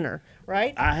 commissioner,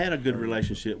 right? I had a good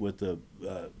relationship with the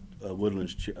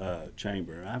Woodlands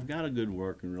Chamber. I've got a good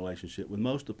working relationship with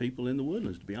most of the people in the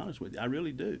Woodlands, to be honest with you. I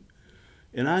really do.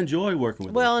 And I enjoy working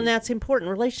with Well, those and people. that's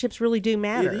important. Relationships really do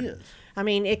matter. It is. I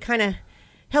mean, it kind of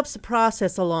helps the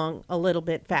process along a little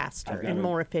bit faster I've got and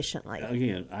more efficiently.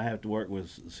 Again, I have to work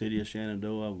with the city of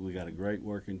Shenandoah. We got a great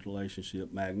working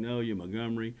relationship. Magnolia,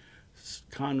 Montgomery,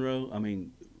 Conroe. I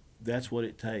mean, that's what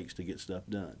it takes to get stuff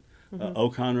done.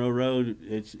 Old Conroe Road,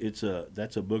 that's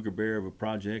a booger bear of a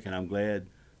project, and I'm glad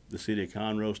the city of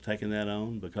Conroe's taking that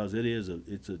on because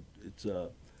it's a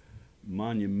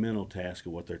monumental task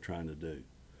of what they're trying to do.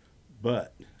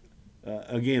 But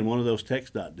again, one of those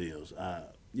TxDOT deals.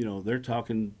 You know, they're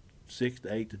talking 6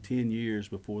 to 8 to 10 years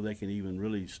before they can even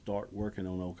really start working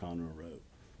on Old Conroe Road.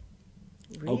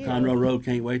 Old Conroe Road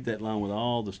can't wait that long with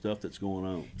all the stuff that's going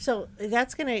on. So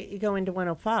that's going to go into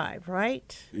 105,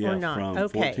 right? Yeah, or not? from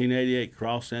Okay. 1488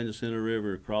 cross San Jacinto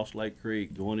River, across Lake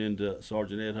Creek, going into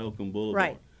Sergeant Ed Holcomb Boulevard.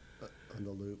 Right. On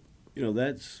the loop. You know,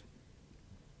 that's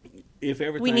if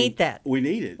everything We need that. We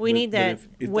need it. We need that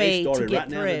if way they to started get right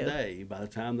now through. today, by the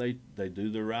time they do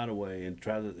the right of way and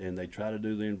they try to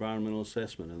do the environmental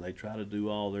assessment and they try to do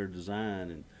all their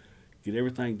design and get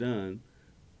everything done,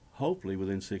 hopefully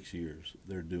within 6 years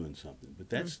they're doing something.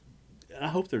 But I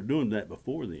hope they're doing that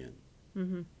before then.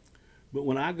 Mm-hmm. But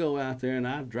when I go out there and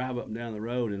I drive up and down the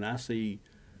road and I see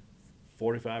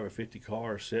 45 or 50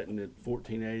 cars sitting at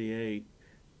 1488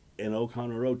 and Old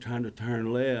Conroe Road trying to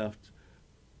turn left,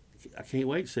 I can't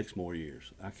wait 6 more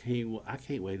years. I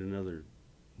can't wait another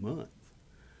month.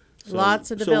 So- Lots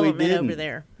of so we development over didn't.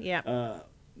 there. Yeah.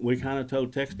 We kind of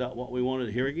told TxDOT what we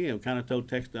wanted. Here again, we kind of told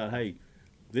TxDOT, hey,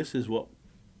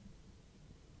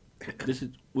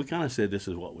 we kind of said this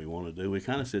is what we want to do. We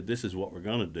kind of said this is what we're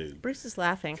going to do. Bruce is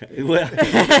laughing.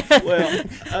 Well,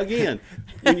 again,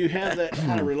 when you have that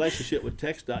kind of relationship with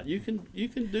TxDOT, you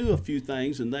can do a few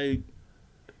things, and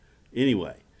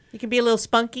anyway. You can be a little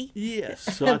spunky. Yes.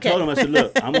 So I told him, I said,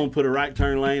 look, I'm going to put a right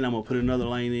turn lane. I'm going to put another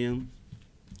lane in.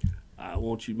 I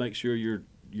want you to make sure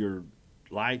your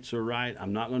lights are right.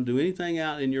 I'm not going to do anything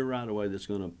out in your right of way that's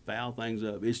going to foul things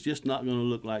up. It's just not going to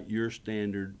look like your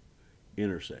standard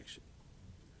intersection.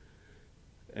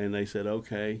 And they said,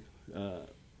 okay.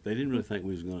 They didn't really think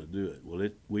we was going to do it. Well,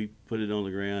 we put it on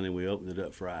the ground and we opened it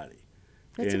up Friday.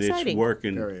 That's and exciting. It's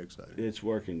working. Very exciting. It's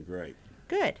working great.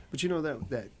 Good. But you know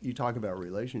that you talk about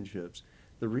relationships.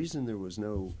 The reason there was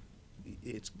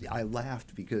I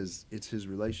laughed because it's his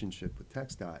relationship with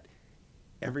TxDOT.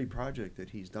 Every project that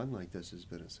he's done like this has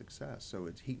been a success. So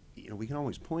we can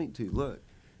always point to, look,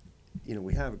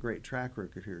 we have a great track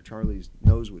record here. Charley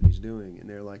knows what he's doing, and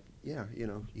they're like, yeah,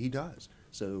 he does.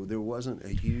 So there wasn't a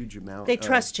huge amount. They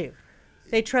trust you.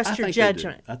 They trust your think they do.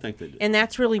 judgment. I think they do. And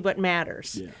that's really what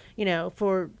matters. Yeah.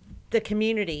 For the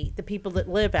community, the people that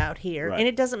live out here. Right. And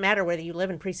it doesn't matter whether you live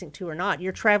in Precinct 2 or not.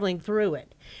 You're traveling through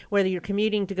it, whether you're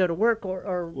commuting to go to work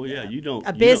or Well, yeah, you don't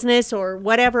a business or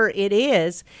whatever it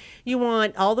is. You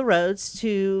want all the roads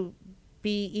to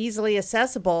be easily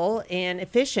accessible and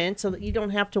efficient so that you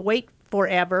don't have to wait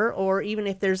forever, or even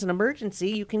if there's an emergency,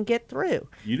 you can get through.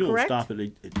 You don't Correct? stop at the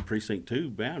Precinct 2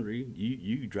 boundary.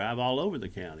 You drive all over the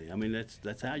county. I mean,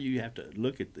 that's how you have to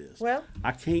look at this. Well,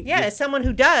 I can't. yeah, as someone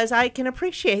who does, I can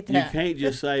appreciate that. You can't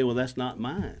just say, well, that's not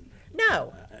mine.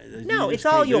 No. You No, just it's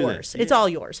all can't do that. yours. It's Yeah. all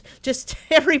yours. Just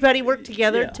everybody work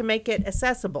together Yeah. to make it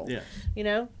accessible. Yes. You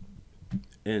know?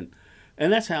 And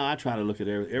that's how I try to look at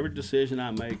every decision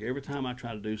I make. Every time I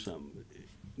try to do something,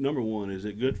 number one, is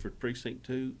it good for Precinct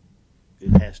 2?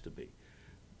 It has to be.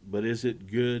 But is it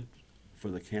good for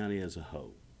the county as a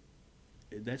whole?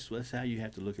 That's how you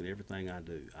have to look at everything I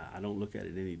do. I don't look at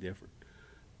it any different.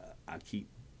 I keep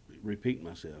repeating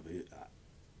myself.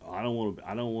 I don't want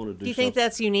to do. Do you think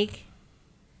that's unique?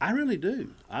 I really do.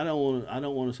 I don't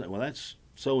want to say, well, that's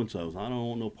so and so's. I don't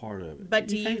want no part of it. But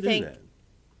do you can't think, do that.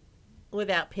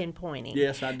 without pinpointing?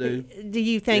 Yes, I do. Do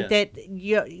you think Yes.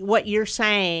 that what you're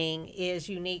saying is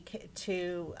unique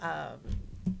to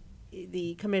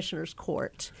the commissioner's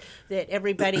court, that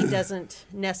everybody doesn't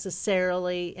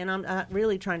necessarily, and I'm not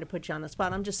really trying to put you on the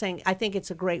spot, I'm just saying I think it's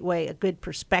a great way, a good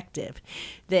perspective,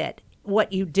 that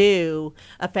what you do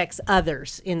affects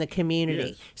others in the community.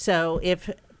 Yes. So if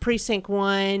Precinct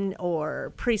 1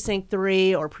 or Precinct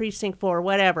 3 or Precinct 4,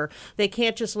 whatever, they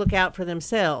can't just look out for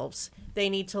themselves. They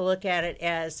need to look at it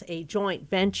as a joint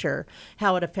venture,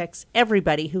 how it affects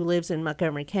everybody who lives in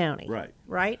Montgomery County. Right.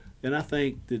 Right? And I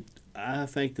think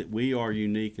that we are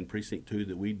unique in Precinct 2,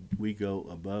 that we go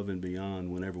above and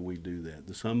beyond whenever we do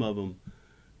that. Some of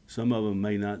them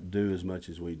may not do as much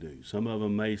as we do. Some of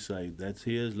them may say, that's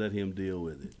his, let him deal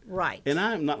with it. Right. And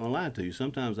I'm not going to lie to you.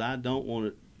 Sometimes I don't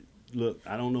want to, look,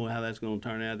 I don't know how that's going to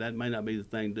turn out. That may not be the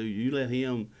thing to do. You let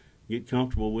him get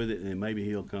comfortable with it, and maybe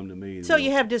he'll come to me. So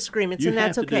you have disagreements, and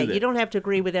that's have to do okay. that. You don't have to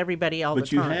agree with everybody all But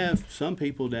the you time. have some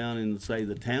people down in, say,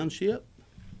 the township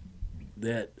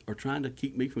that are trying to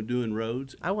keep me from doing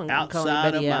roads I wouldn't call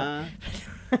outside of anybody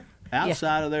my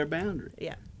outside of their boundary.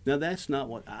 Yeah. Now that's not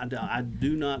what I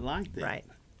do not like that. Right.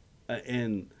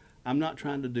 And I'm not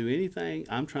trying to do anything.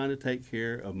 I'm trying to take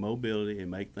care of mobility and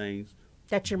make things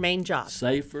That's your main job.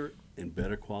 safer and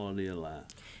better quality of life.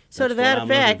 So to That's that what I'm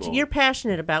looking effect, for. you're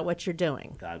passionate about what you're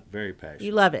doing. I'm very passionate.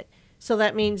 You love it. So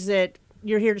that means that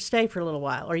you're here to stay for a little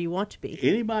while, or you want to be.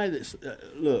 Anybody that's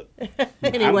look, I'm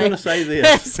Anyway. going to say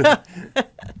this.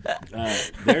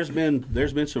 There's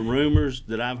been some rumors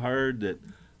that I've heard that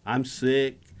I'm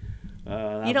sick.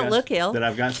 You don't look ill. That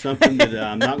I've got something that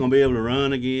I'm not going to be able to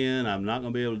run again. I'm not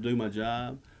going to be able to do my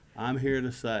job. I'm here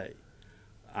to say,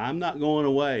 I'm not going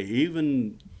away.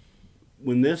 Even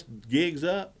when this gig's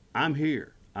up, I'm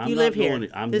here. I'm You not live here. going,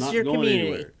 I'm This not is your going community.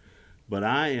 anywhere. But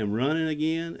I am running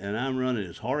again, and I'm running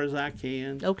as hard as I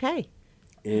can. Okay.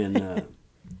 And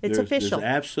It's official. There's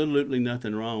absolutely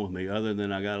nothing wrong with me other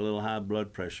than I got a little high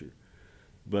blood pressure.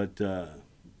 But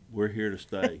we're here to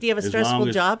stay. Do you have a As stressful long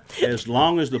as- job? As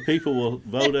long as the people will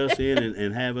vote us in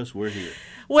and have us, we're here.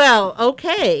 Well,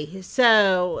 okay.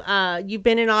 So you've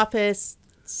been in office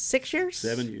 6 years?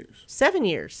 7 years. 7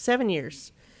 years. 7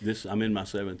 years. I'm in my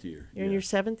 7th year. You're in your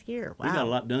 7th year. Wow. We got a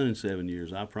lot done in 7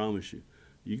 years, I promise you.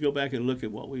 You go back and look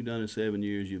at what we've done in 7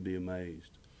 years, you'll be amazed.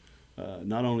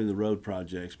 Not only the road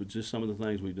projects, but just some of the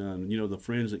things we've done. You know, the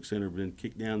Forensic Center has been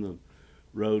kicked down the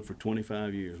road for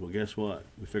 25 years. Well, guess what?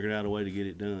 We figured out a way to get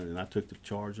it done, and I took the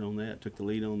charge on that, took the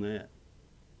lead on that.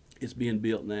 It's being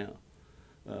built now.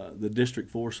 The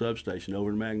District 4 substation over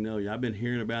in Magnolia, I've been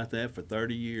hearing about that for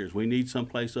 30 years. We need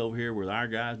someplace over here where our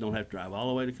guys don't have to drive all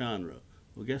the way to Conroe.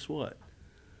 Well, guess what?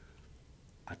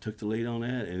 I took the lead on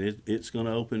that, and it's going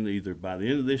to open either by the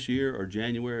end of this year or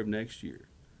January of next year.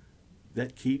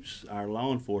 That keeps our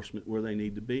law enforcement where they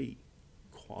need to be.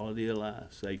 Quality of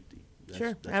life, safety.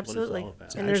 Sure, That's absolutely. what it's all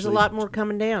about. And there's a Actually- lot more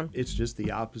coming down. It's just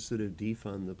the opposite of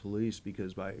defund the police,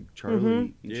 because by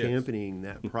Charlie Yes. championing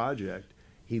that project,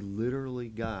 he literally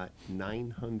got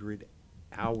 900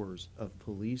 hours of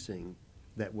policing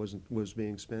that was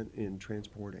being spent in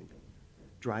transporting,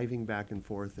 driving back and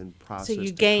forth and process. you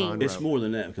to gained- Conroe. It's more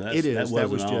than that, because It is. that That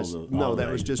wasn't was all just the no. all That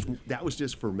the was agencies.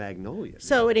 just for Magnolia.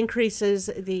 So it increases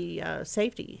the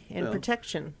safety and Well,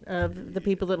 protection of the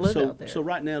people that live out there. So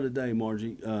right now today,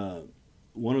 Margie,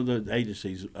 one of the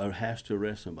agencies has to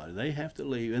arrest somebody. They have to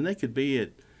leave, and they could be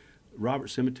at Robert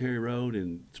Cemetery Road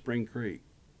in Spring Creek.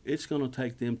 It's going to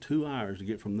take them 2 hours to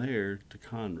get from there to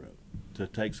Conroe to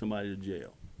take somebody to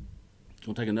jail. It's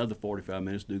going to take another 45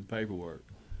 minutes to do the paperwork.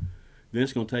 Then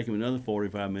it's going to take him another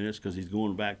 45 minutes because he's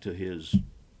going back to his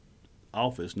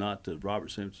office, not to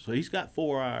Robert Simpson. So he's got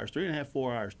 4 hours, 3.5,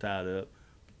 4 hours tied up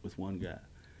with one guy.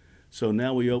 So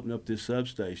now we open up this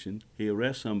substation. He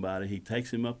arrests somebody. He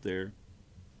takes him up there,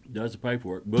 does the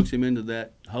paperwork, books him into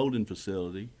that holding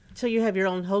facility. So you have your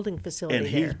own holding facility And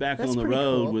he's there. back That's on the pretty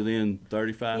road cool. within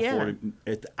 35, Yeah. 40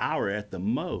 at the hour at the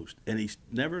most. And he's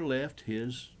never left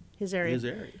his area.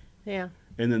 area. Yeah.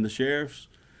 And then the sheriff's,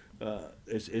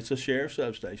 it's a sheriff's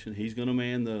substation. He's going to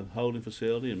man the holding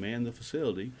facility and man the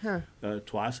facility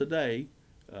twice a day.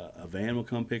 A van will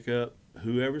come pick up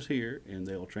whoever's here, and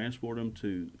they'll transport them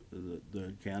to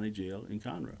the county jail in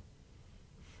Conroe.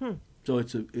 So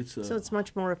it's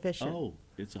much more efficient. Oh,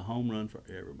 it's a home run for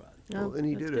everybody. Oh, Well, and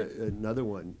he that's did good. another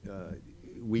one.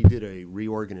 We did a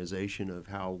reorganization of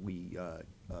how we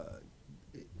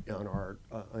on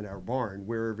our barn,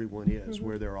 where everyone is,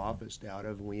 where they're officed out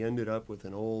of, and we ended up with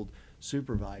an old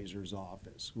supervisor's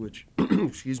office, which,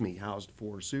 excuse me, housed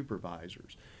 4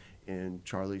 supervisors. And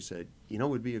Charlie said, "You know,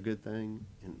 it would be a good thing."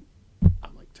 And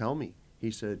I'm like, "Tell me." He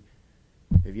said,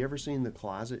 "Have you ever seen the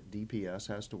closet DPS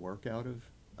has to work out of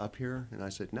up here?" And I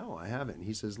said, "No, I haven't." And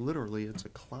he says, "Literally, it's a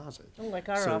closet." Oh, like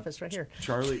our So office right here.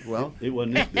 Charlie, well, It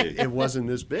wasn't this big. it wasn't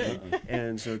this big.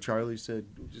 And so Charlie said,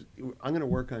 "I'm going to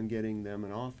work on getting them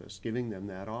an office, giving them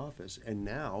that office." And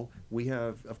now we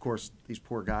have, of course, these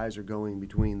poor guys are going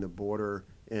between the border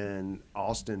and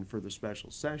Austin for the special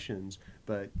sessions,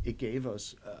 but it gave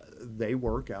us, they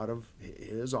work out of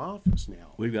his office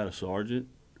now. We've got a sergeant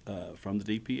from the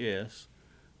DPS.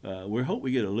 We hope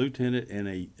we get a lieutenant and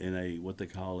a what they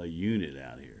call a unit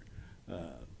out here,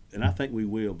 and I think we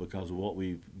will because of what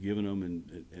we've given them,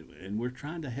 and we're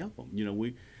trying to help them. You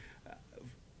know,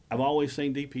 I've always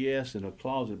seen DPS in a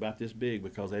closet about this big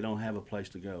because they don't have a place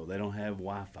to go. They don't have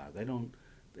Wi-Fi. They don't.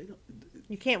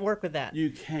 You can't work with that You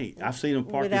can't. I've seen them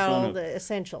parked in without front all of. the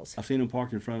essentials. I've seen them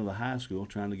parked in front of the high school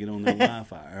trying to get on their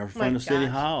Wi-Fi or in front of City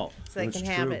gosh. Hall. So they That's can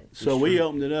have true. it. So we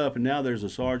opened it up, and now there's a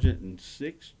sergeant and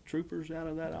 6 troopers out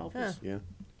of that office. Yeah.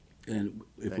 And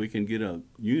if we can get a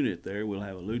unit there, we'll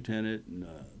have a lieutenant and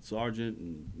a sergeant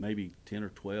and maybe 10 or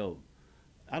 12.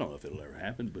 I don't know if it'll ever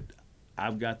happen, but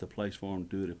I've got the place for them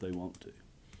to do it if they want to.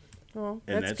 Well,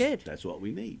 And that's good. That's what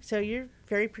we need. So you're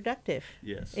very productive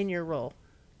Yes. in your role.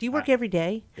 Do you work every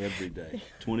day? Every day.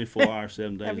 24 hours,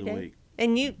 7 days Every a day? week.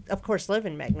 And you, of course, live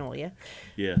in Magnolia.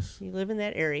 Yes. You live in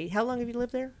that area. How long have you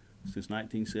lived there? Since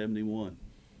 1971.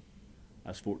 I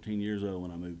was 14 years old when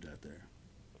I moved out there.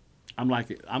 I'm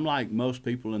like most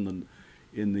people in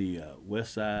the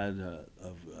west side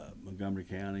of Montgomery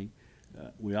County.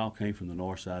 We all came from the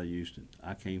north side of Houston.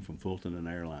 I came from Fulton and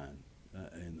Airline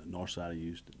in the north side of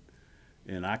Houston.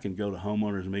 And I can go to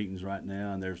homeowners meetings right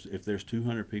now, and if there's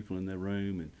 200 people in the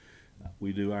room, and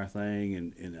we do our thing,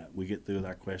 and we get through with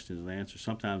our questions and answers.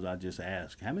 Sometimes I just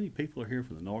ask, how many people are here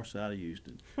from the north side of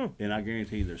Houston? And I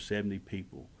guarantee there's 70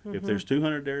 people. If there's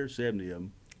 200 there, 70 of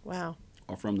them Wow.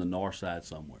 are from the north side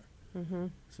somewhere.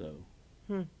 So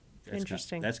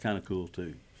Interesting. That's kind of cool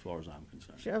too, as far as I'm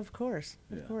concerned. Of course.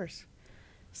 Yeah. Of course.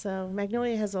 So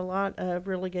Magnolia has a lot of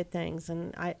really good things,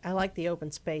 and I like the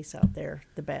open space out there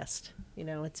the best. You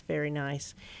know, it's very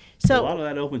nice. So a lot of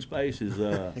that open space is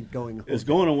Going is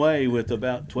going away with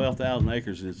about 12,000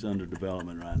 acres that's under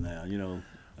development right now. You know,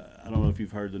 I don't know if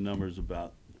you've heard the numbers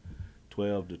about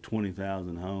 12 to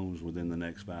 20,000 homes within the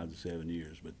next 5 to 7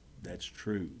 years, but that's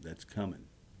true. That's coming.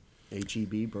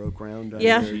 HEB broke ground.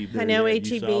 Yeah, HEB, I know you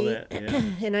saw HEB, that,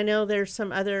 yeah. and I know there's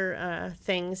some other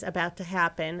things about to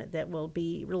happen that will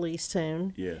be released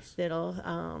soon. Yes. That'll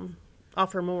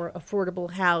offer more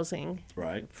affordable housing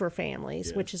Right. for families,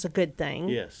 Yes. which is a good thing.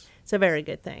 Yes. It's a very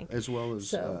good thing. As well as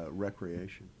So-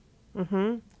 recreation.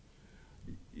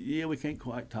 Yeah, we can't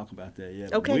quite talk about that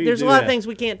yet. but Okay, we there's a do lot of have- things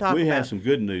we can't talk We about. have some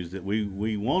good news that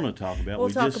we want to talk about. We'll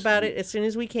We talk just- about it as soon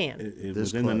as we can.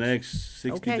 This within the close. next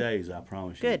 60 Okay. days, I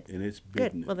promise Good. you. And it's big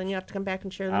Good. news. Well, then you have to come back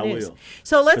and share the I news. will.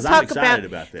 So let's 'Cause I'm talk excited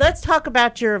about that. let's talk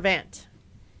about your event,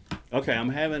 Okay, I'm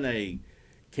having a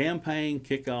campaign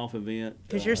kickoff event.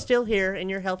 because you're still here and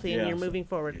you're healthy and yeah, you're so- moving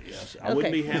forward. Yes, I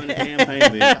wouldn't Okay. be having a campaign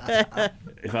event.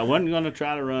 If I wasn't going to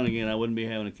try to run again, I wouldn't be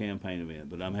having a campaign event.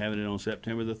 But I'm having it on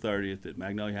September the 30th at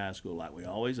Magnolia High School, like we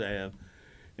always have.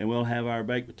 And we'll have our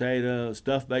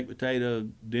stuffed baked potato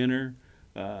dinner.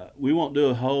 We won't do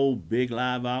a whole big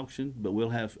live auction, but we'll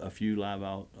have a few live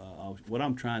auctions. What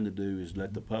I'm trying to do is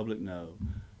let the public know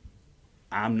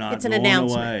I'm not It's an going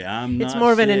announcement. away. I'm It's not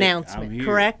more of an sick. announcement, I'm here.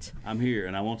 correct? I'm here,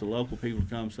 and I want the local people to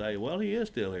come say, well, he is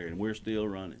still here, and we're still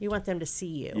running. You want them to see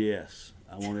you. Yes.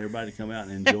 I want everybody to come out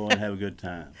and enjoy and have a good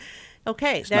time.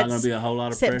 Okay, It's not that's going to be a whole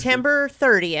lot of pressure. September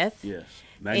 30th. Yes.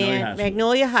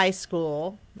 Magnolia High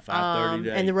School. 5:30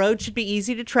 to and the 8. road should be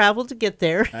easy to travel to get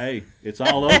there. Hey, it's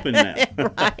all open now.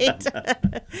 Right.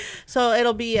 So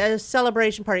it'll be a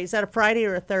celebration party. Is that a Friday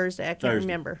or a Thursday? I can't Thursday.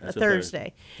 remember. That's a a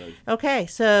Thursday. Thursday. Okay,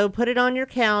 so put it on your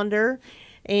calendar.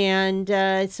 And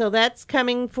so that's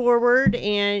coming forward.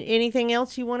 And anything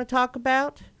else you want to talk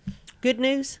about? Good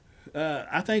news?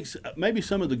 I think maybe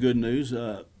some of the good news.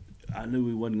 I knew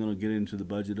we wasn't going to get into the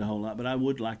budget a whole lot, but I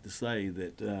would like to say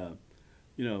that,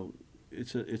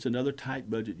 it's another tight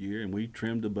budget year, and we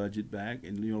trimmed the budget back.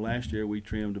 And last year we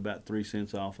trimmed about 3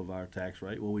 cents off of our tax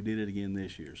rate. Well, we did it again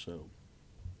this year, so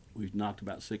we've knocked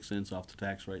about 6 cents off the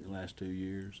tax rate in the last 2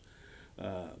 years.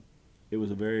 It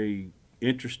was a very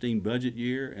interesting budget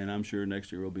year, and I'm sure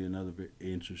next year will be another very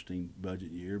interesting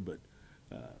budget year. But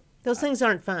Those things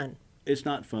aren't fun. It's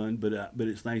not fun, but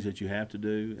it's things that you have to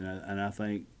do, and I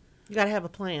think. You got to have a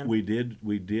plan. We did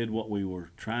what we were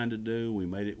trying to do. We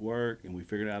made it work, and we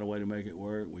figured out a way to make it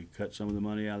work. We cut some of the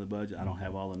money out of the budget. I don't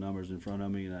have all the numbers in front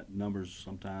of me, and numbers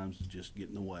sometimes just get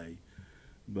in the way.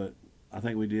 But I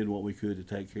think we did what we could to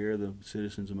take care of the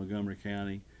citizens of Montgomery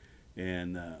County,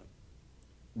 and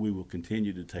we will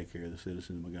continue to take care of the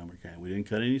citizens of Montgomery County. We didn't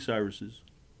cut any services,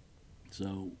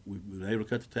 so we were able to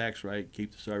cut the tax rate,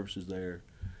 keep the services there,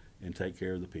 and take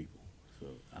care of the people. So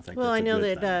I think. Well, that's I know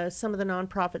good that thing. some of the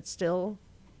nonprofits still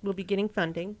will be getting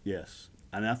funding. Yes,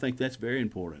 and I think that's very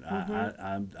important.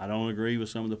 I don't agree with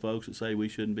some of the folks that say we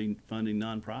shouldn't be funding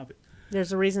nonprofit.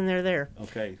 There's a reason they're there.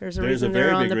 Okay, There's a reason they're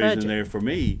very on big the reason budget. there for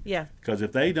me. Yeah. Because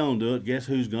if they don't do it, guess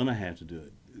who's going to have to do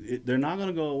it? They're not going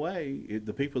to go away.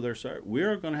 The people they're serving,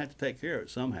 we're going to have to take care of it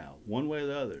somehow, one way or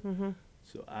the other. Mm-hmm.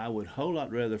 So I would a whole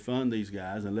lot rather fund these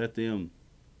guys and let them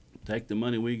take the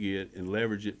money we get and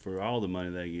leverage it for all the money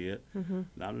they get. Mm-hmm.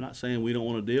 I'm not saying we don't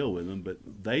want to deal with them, but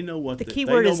they know what The they key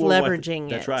know word is more what leveraging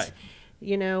That's it. right.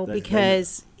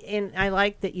 Because, and I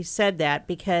like that you said that,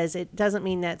 because it doesn't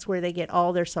mean that's where they get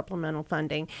all their supplemental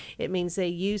funding. It means they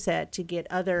use that to get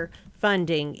other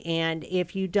funding. And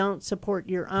if you don't support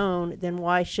your own, then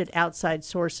why should outside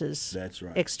sources That's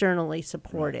right. externally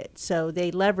support it? So they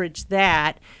leverage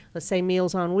that, let's say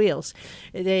Meals on Wheels.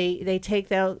 They take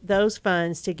those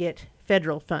funds to get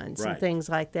federal funds and Right. things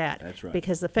like that. That's right.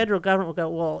 Because the federal government will go,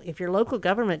 well, if your local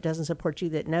government doesn't support you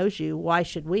that knows you, why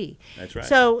should we? That's right.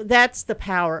 So that's the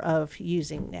power of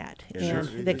using that It in is.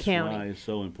 the It's county. why it's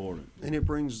so important. And it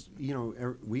brings,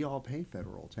 we all pay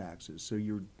federal taxes, so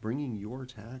you're bringing your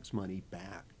tax money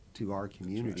back to our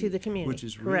community. To the community, Which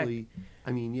is correct. really,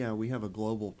 we have a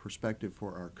global perspective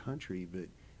for our country, but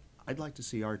I'd like to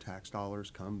see our tax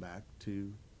dollars come back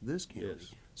to this county.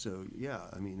 Yes. So,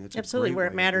 it's Absolutely, a great where way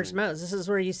it to matters do it. most. This is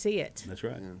where you see it. That's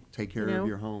right. Take care You know? of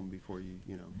your home before you.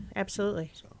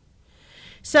 Absolutely. So.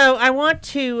 So I want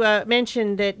to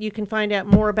mention that you can find out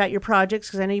more about your projects,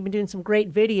 because I know you've been doing some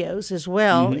great videos as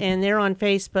well, Mm-hmm. and they're on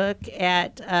Facebook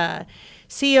at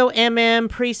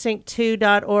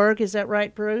COMMprecinct2.org. Is that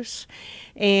right, Bruce?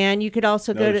 And you could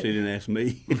also go Notice to. he didn't ask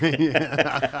me.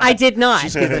 I did not.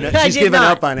 She's I did given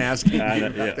not. up on asking.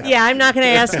 Yeah. Yeah, I'm not going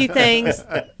to ask you things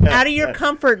out of your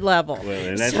comfort level. Well,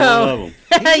 and that's So- one of them.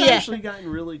 He's Yeah. actually gotten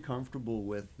really comfortable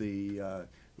with the,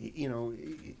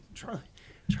 Charlie.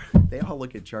 They all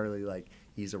look at Charlie like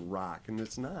he's a rock, and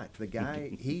it's not. The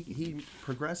guy, he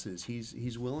progresses.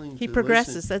 He's willing. He to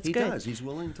progresses. Listen. That's he good. does. He's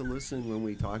willing to listen when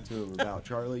we talk to him about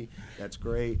Charlie. That's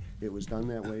great. It was done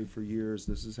that way for years.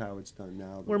 This is how it's done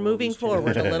now. The We're world moving has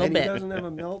forward changed. a little and bit. He doesn't have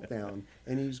a meltdown,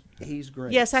 and he's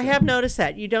great. Yes, I So, have noticed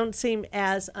that. You don't seem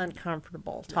as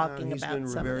uncomfortable talking he's about been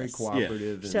some very of this.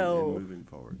 cooperative So, and moving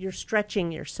forward. You're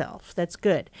stretching yourself. That's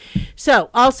good. So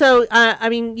also,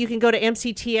 you can go to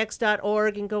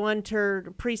mctx.org and go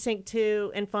under Precinct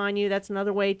 2 and find you. That's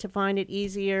another way to find it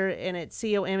easier, and it's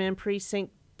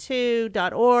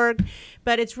COMMprecinct2.org.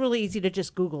 But it's really easy to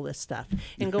just Google this stuff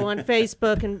and go on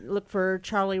Facebook and look for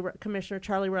Commissioner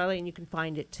Charley Riley, and you can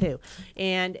find it too.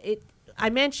 And I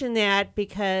mention that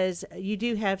because you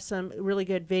do have some really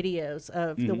good videos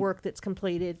of the work that's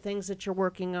completed, things that you're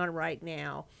working on right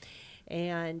now.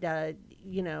 And,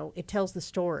 it tells the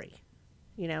story,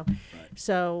 Right.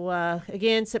 So,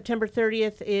 again, September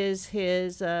 30th is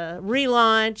his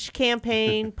relaunch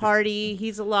campaign party.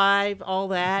 He's alive, all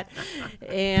that.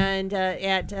 And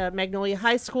at Magnolia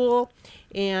High School.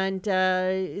 And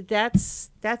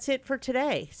that's it for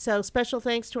today. So special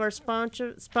thanks to our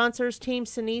sponsors, Team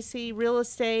Sinisi Real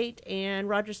Estate and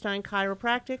Roger Stein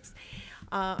Chiropractics.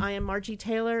 I am Margie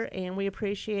Taylor, and we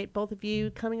appreciate both of you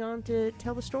coming on to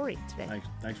tell the story today.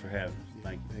 Thanks for having us.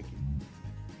 Thank you.